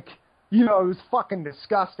 and, like, you know, it was fucking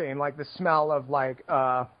disgusting, like the smell of, like,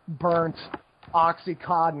 burnt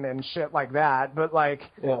Oxycontin and shit like that. But, like,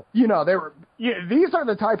 you know, these are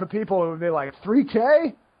the type of people who would be like,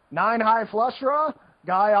 3K, 9 high flush draw,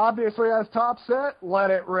 guy obviously has top set,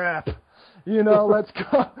 let it rip. You know, let's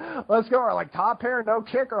go. Or, like, top pair, no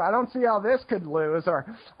kicker. I don't see how this could lose. Or,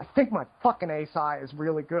 I think my fucking ace high is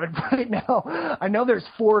really good right now. I know there's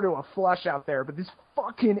 4 to a flush out there, but this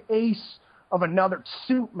fucking ace of another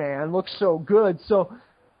suit, man, looks so good. So,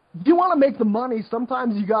 if you want to make the money,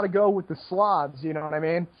 sometimes you got to go with the slobs, you know what I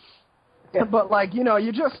mean? Yeah. But, like, you know,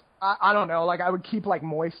 you just, I don't know, like, I would keep, like,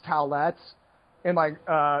 moist towelettes, and, like,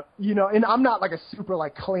 you know, and I'm not, like, a super,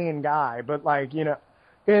 like, clean guy, but, like, you know,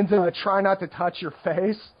 and try not to touch your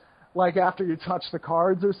face, like, after you touch the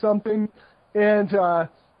cards or something, and,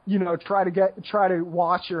 you know, try to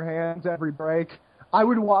wash your hands every break. I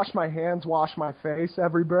would wash my hands, wash my face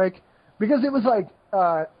every break, because it was, like,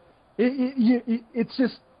 it's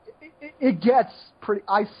just, it gets pretty.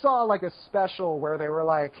 I saw, like, a special where they were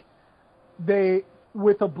like,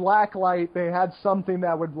 with a black light, they had something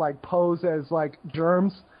that would, like, pose as, like,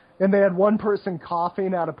 germs, and they had one person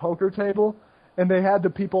coughing at a poker table, and they had the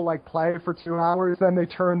people, like, play for 2 hours, then they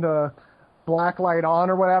turned the black light on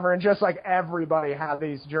or whatever, and just, like, everybody had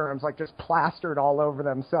these germs, like, just plastered all over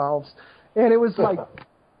themselves, and it was like,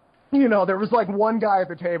 you know, there was, like, one guy at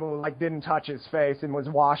the table who, like, didn't touch his face and was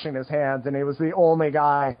washing his hands, and he was the only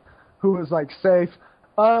guy who was, like, safe.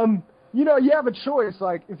 You know, you have a choice.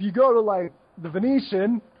 Like, if you go to, like, the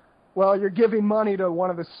Venetian, well, you're giving money to one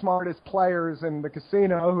of the smartest players in the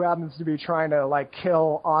casino who happens to be trying to, like,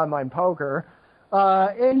 kill online poker.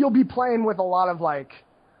 And you'll be playing with a lot of, like,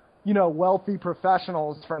 you know, wealthy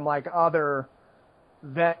professionals from, like, other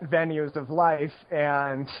venues of life,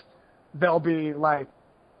 and they'll be, like,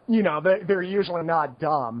 you know, they're usually not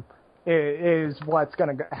dumb, is what's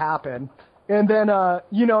going to happen. And then,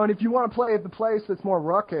 you know, and if you want to play at the place that's more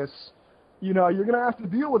ruckus, you know, you're going to have to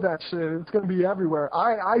deal with that shit. It's going to be everywhere.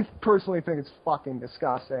 I personally think it's fucking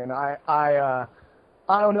disgusting. I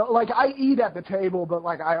don't know. Like, I eat at the table, but,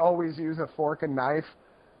 like, I always use a fork and knife.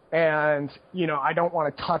 And, you know, I don't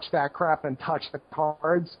want to touch that crap and touch the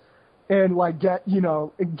cards and, like, get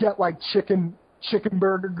like, chicken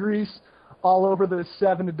burger grease all over the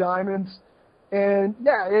 7 of diamonds. And,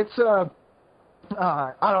 yeah, it's, I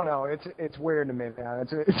don't know. It's weird to me, man.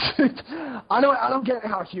 I don't get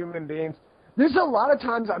how human beings. There's a lot of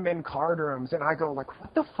times I'm in card rooms and I go, like,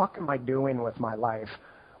 what the fuck am I doing with my life?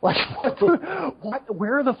 Like,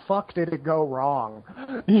 where the fuck did it go wrong?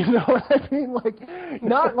 You know what I mean? Like,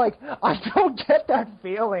 not like, I don't get that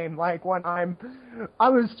feeling, like, when I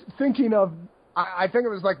was thinking of, I think it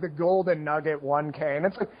was like the Golden Nugget 1K, and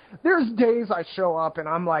it's like, there's days I show up and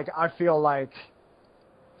I'm like, I feel like,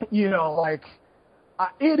 you know, like,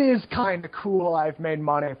 it is kind of cool I've made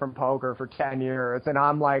money from poker for 10 years, and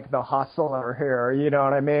I'm like the hustler here, you know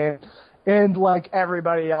what I mean? And, like,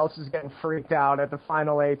 everybody else is getting freaked out at the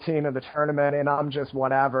final 18 of the tournament, and I'm just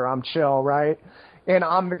whatever, I'm chill, right? And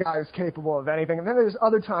I'm the guy who's capable of anything. And then there's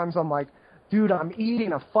other times I'm like, dude, I'm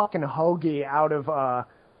eating a fucking hoagie out of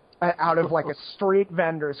like a street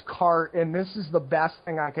vendor's cart, and this is the best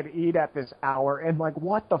thing I could eat at this hour, and, like,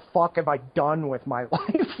 what the fuck have I done with my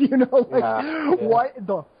life? You know, like, what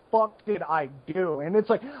the fuck did I do? And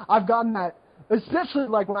it's like, I've gotten that, especially,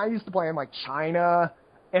 like, when I used to play in, like, China,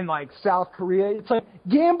 in like South Korea. It's like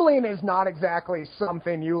gambling is not exactly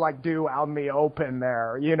something you like do out in the open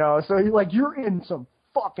there, you know. So like you're in some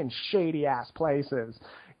fucking shady ass places.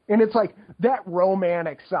 And it's like that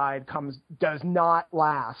romantic side does not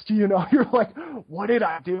last, you know. You're like, what did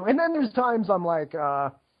I do? And then there's times I'm like,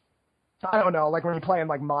 I don't know, like when you're playing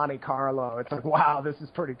like Monte Carlo, it's like, wow, this is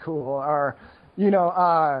pretty cool. Or, you know,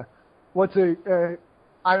 I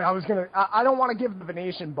don't want to give the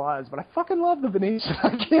Venetian buzz, but I fucking love the Venetian.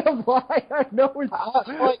 I can't lie. I know it's...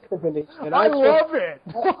 I like the Venetian. I love it.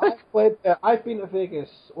 I've been to Vegas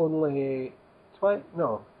only twice.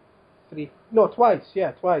 Twice.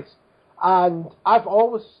 Yeah, twice. And I've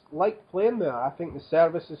always liked playing there. I think the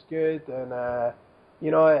service is good, and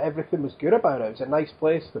you know, everything was good about it. It was a nice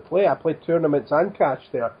place to play. I played tournaments and cash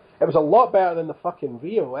there. It was a lot better than the fucking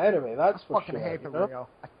Rio, anyway. That's for sure. I hate the Rio.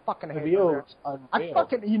 I fucking hate the Rio.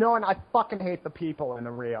 And I fucking hate the people in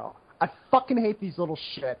the Rio. I fucking hate these little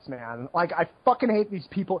shits, man. Like, I fucking hate these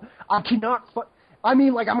people. I cannot. I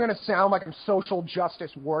mean, like, I'm gonna sound like I'm social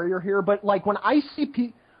justice warrior here, but like when I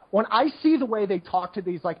see the way they talk to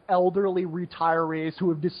these like elderly retirees who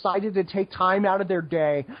have decided to take time out of their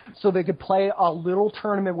day so they could play a little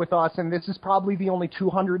tournament with us, and this is probably the only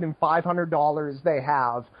 $200 and $500 they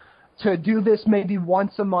have to do this maybe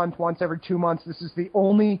once a month, once every 2 months. This is the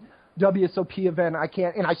only WSOP event I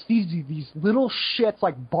can't, and I see these little shits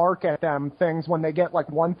like bark at them things when they get like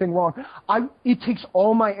one thing wrong. It takes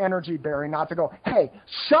all my energy, Barry, not to go, hey,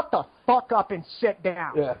 shut the fuck up and sit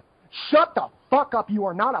down. Yeah. Shut the fuck up. You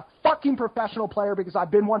are not a fucking professional player because I've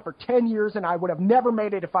been one for 10 years and I would have never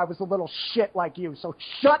made it if I was a little shit like you. So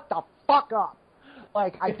shut the fuck up.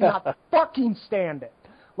 Like, I cannot fucking stand it.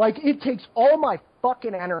 Like, it takes all my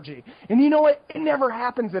fucking energy. And you know what? It never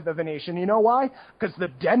happens at the Venetian. You know why? Because the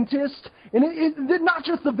dentist, and not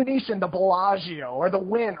just the Venetian, the Bellagio or the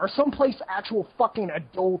Wynn or someplace actual fucking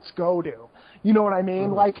adults go to. You know what I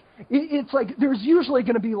mean? Mm-hmm. Like, it's like there's usually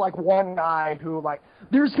going to be like one guy who like,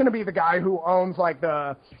 there's going to be the guy who owns like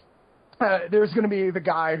there's going to be the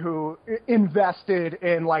guy who invested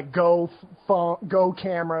in like Go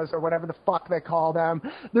cameras or whatever the fuck they call them.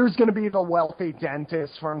 There's going to be the wealthy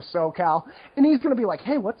dentist from SoCal, and he's going to be like,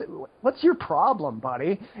 hey, what's your problem,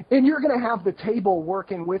 buddy? And you're going to have the table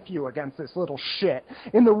working with you against this little shit.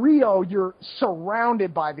 In the Rio, you're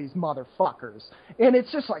surrounded by these motherfuckers, and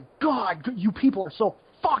it's just like, God, you people are so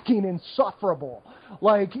fucking insufferable.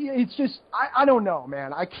 Like, it's just, I don't know,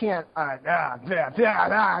 man. I can't, I'm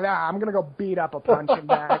gonna go beat up a punching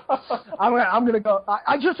bag. I'm gonna go,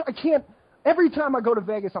 I can't, every time I go to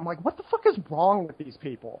Vegas, I'm like, what the fuck is wrong with these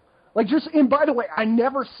people? Like, just, and by the way, I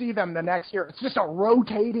never see them the next year. It's just a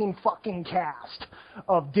rotating fucking cast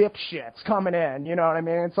of dipshits coming in, you know what I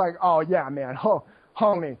mean? It's like, oh yeah, man,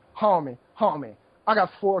 homie. I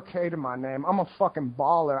got 4K to my name. I'm a fucking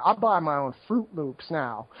baller. I buy my own Fruit Loops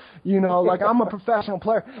now. You know, like, I'm a professional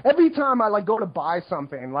player. Every time I, like, go to buy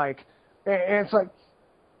something, like, and it's like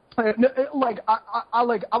I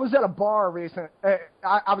was at a bar recently.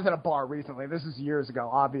 This is years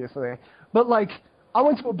ago, obviously. But, like, I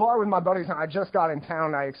went to a bar with my buddies, and I just got in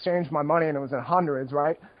town, and I exchanged my money, and it was in hundreds,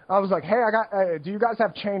 right? I was like, hey, do you guys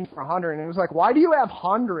have change for 100? And it was like, why do you have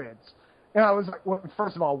hundreds? And I was like, well,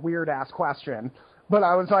 first of all, weird-ass question. But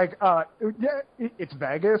I was like, yeah, it's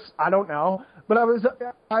Vegas. I don't know. But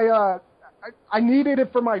I needed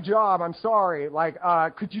it for my job. I'm sorry. Like,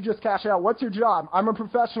 could you just cash it out? What's your job? I'm a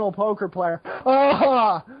professional poker player.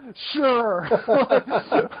 Sure.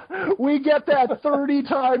 We get that 30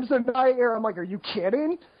 times a night here. I'm like, are you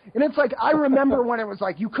kidding? And it's like, I remember when it was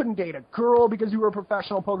like, you couldn't date a girl because you were a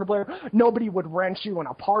professional poker player. Nobody would rent you an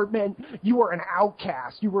apartment. You were an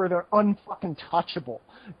outcast. You were the unfucking touchable.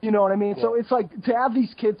 You know what I mean? Yeah. So it's like, to have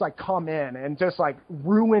these kids like come in and just like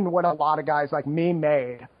ruin what a lot of guys like me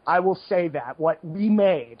made. I will say that, what we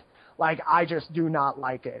made. Like, I just do not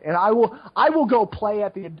like it. And I will go play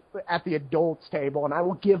at the adults table, and I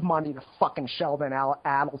will give money to fucking Sheldon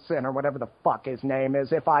Adelson or whatever the fuck his name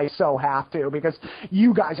is if I so have to, because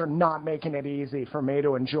you guys are not making it easy for me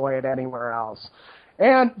to enjoy it anywhere else.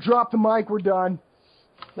 And drop the mic, we're done.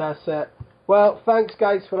 That's it. Well, thanks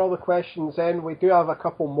guys for all the questions in. We do have a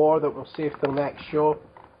couple more that we'll save till next show.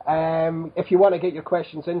 If you want to get your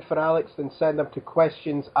questions in for Alex, then send them to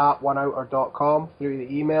questions@oneouter.com through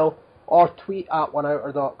the email, or tweet at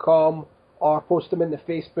oneouter.com, or post them in the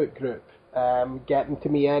Facebook group. Get them to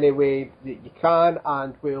me any way that you can,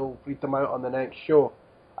 and we'll read them out on the next show.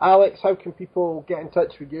 Alex, how can people get in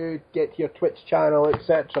touch with you, get to your Twitch channel,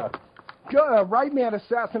 etc.? Write me at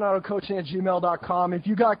assassinautcoaching@gmail.com. If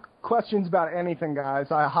you got questions about anything,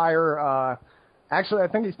 guys, I hire... Actually, I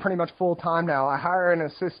think he's pretty much full-time now. I hire an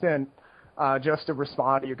assistant just to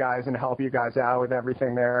respond to you guys and help you guys out with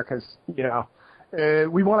everything there, because,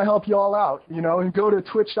 we want to help you all out, and go to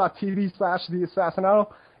twitch.tv/theassassinato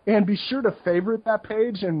and be sure to favorite that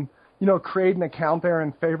page and, create an account there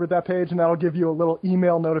and favorite that page, and that'll give you a little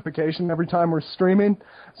email notification every time we're streaming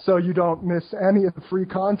so you don't miss any of the free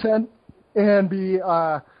content. And be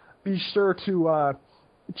sure to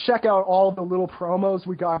check out all the little promos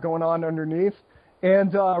we got going on underneath.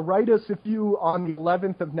 And write us if you, on the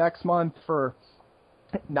 11th of next month, for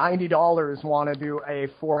 $90 want to do a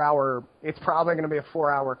 4-hour, it's probably going to be a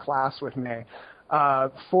 4-hour class with me,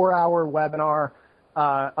 4-hour webinar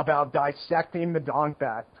about dissecting the donk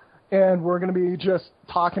bet. And we're going to be just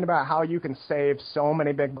talking about how you can save so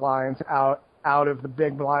many big blinds out of the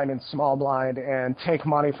big blind and small blind and take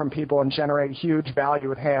money from people and generate huge value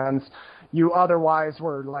with hands you otherwise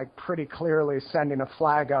were pretty clearly sending a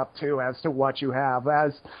flag up to as to what you have,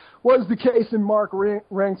 as was the case in Mark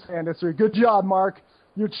Ring's history. Good job, Mark.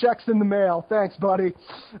 Your check's in the mail. Thanks, buddy,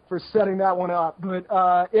 for setting that one up. But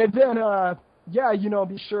and then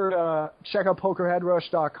be sure to check out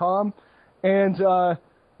PokerHeadRush.com, and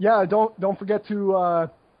don't forget to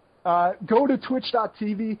go to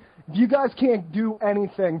Twitch.tv. If you guys can't do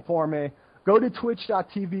anything for me, go to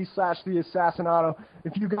Twitch.tv/theassassinato.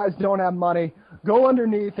 If you guys don't have money, go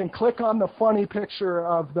underneath and click on the funny picture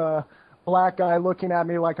of the black guy looking at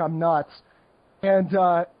me like I'm nuts. And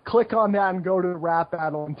click on that and go to the rap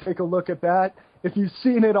battle and take a look at that. If you've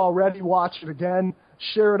seen it already, watch it again.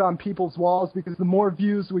 Share it on people's walls, because the more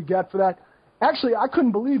views we get for that. Actually, I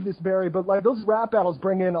couldn't believe this, Barry, but those rap battles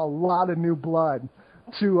bring in a lot of new blood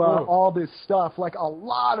to all this stuff, a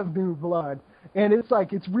lot of new blood. And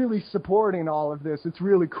it's really supporting all of this. It's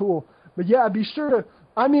really cool. But yeah, be sure to,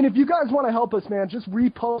 if you guys want to help us, man, just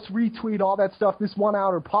repost, retweet all that stuff, this 1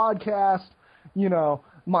 hour podcast,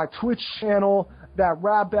 my Twitch channel, that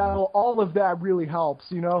rap battle, all of that really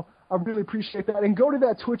helps, I really appreciate that. And go to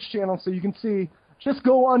that Twitch channel so you can see, just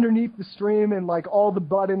go underneath the stream and all the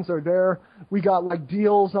buttons are there. We got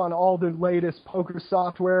deals on all the latest poker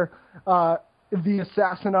software.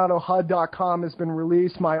 TheAssassinato.HUD.com has been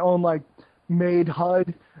released, my own made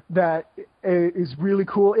HUD that is really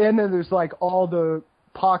cool. And then there's all the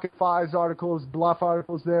Pocket Fives articles, Bluff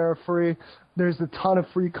articles there are free. There's a ton of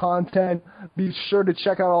free content. Be sure to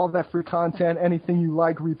check out all that free content. Anything you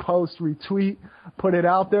like, repost, retweet, put it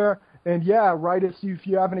out there. And yeah, write us if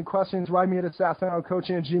you have any questions. Write me at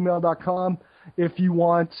assassinatocoaching@gmail.com. If you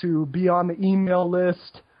want to be on the email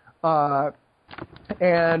list and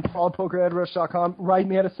follow PokerHeadRush.com, write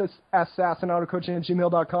me at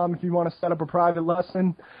assassinatocoaching@gmail.com if you want to set up a private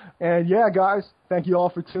lesson. And yeah, guys, thank you all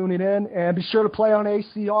for tuning in. And be sure to play on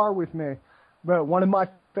ACR with me. But one of my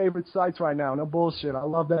favorite sites right now. No bullshit. I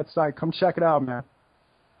love that site. Come check it out, man.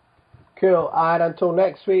 Cool. And until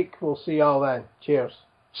next week, we'll see y'all then. Cheers.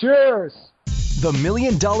 Cheers. The $1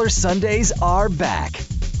 Million Sundays are back.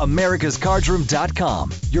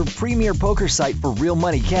 AmericasCardroom.com, your premier poker site for real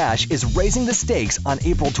money cash, is raising the stakes on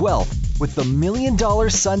April 12th with the $1 Million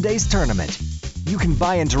Sundays tournament. You can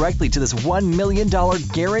buy in directly to this $1 million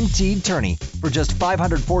guaranteed tourney for just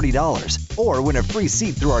 $540 or win a free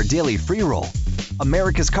seat through our daily free roll.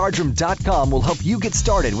 AmericasCardroom.com will help you get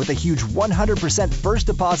started with a huge 100% first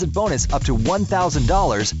deposit bonus up to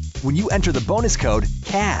 $1,000 when you enter the bonus code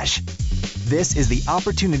CASH. This is the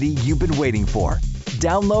opportunity you've been waiting for.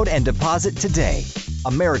 Download and deposit today.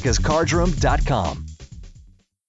 AmericasCardroom.com.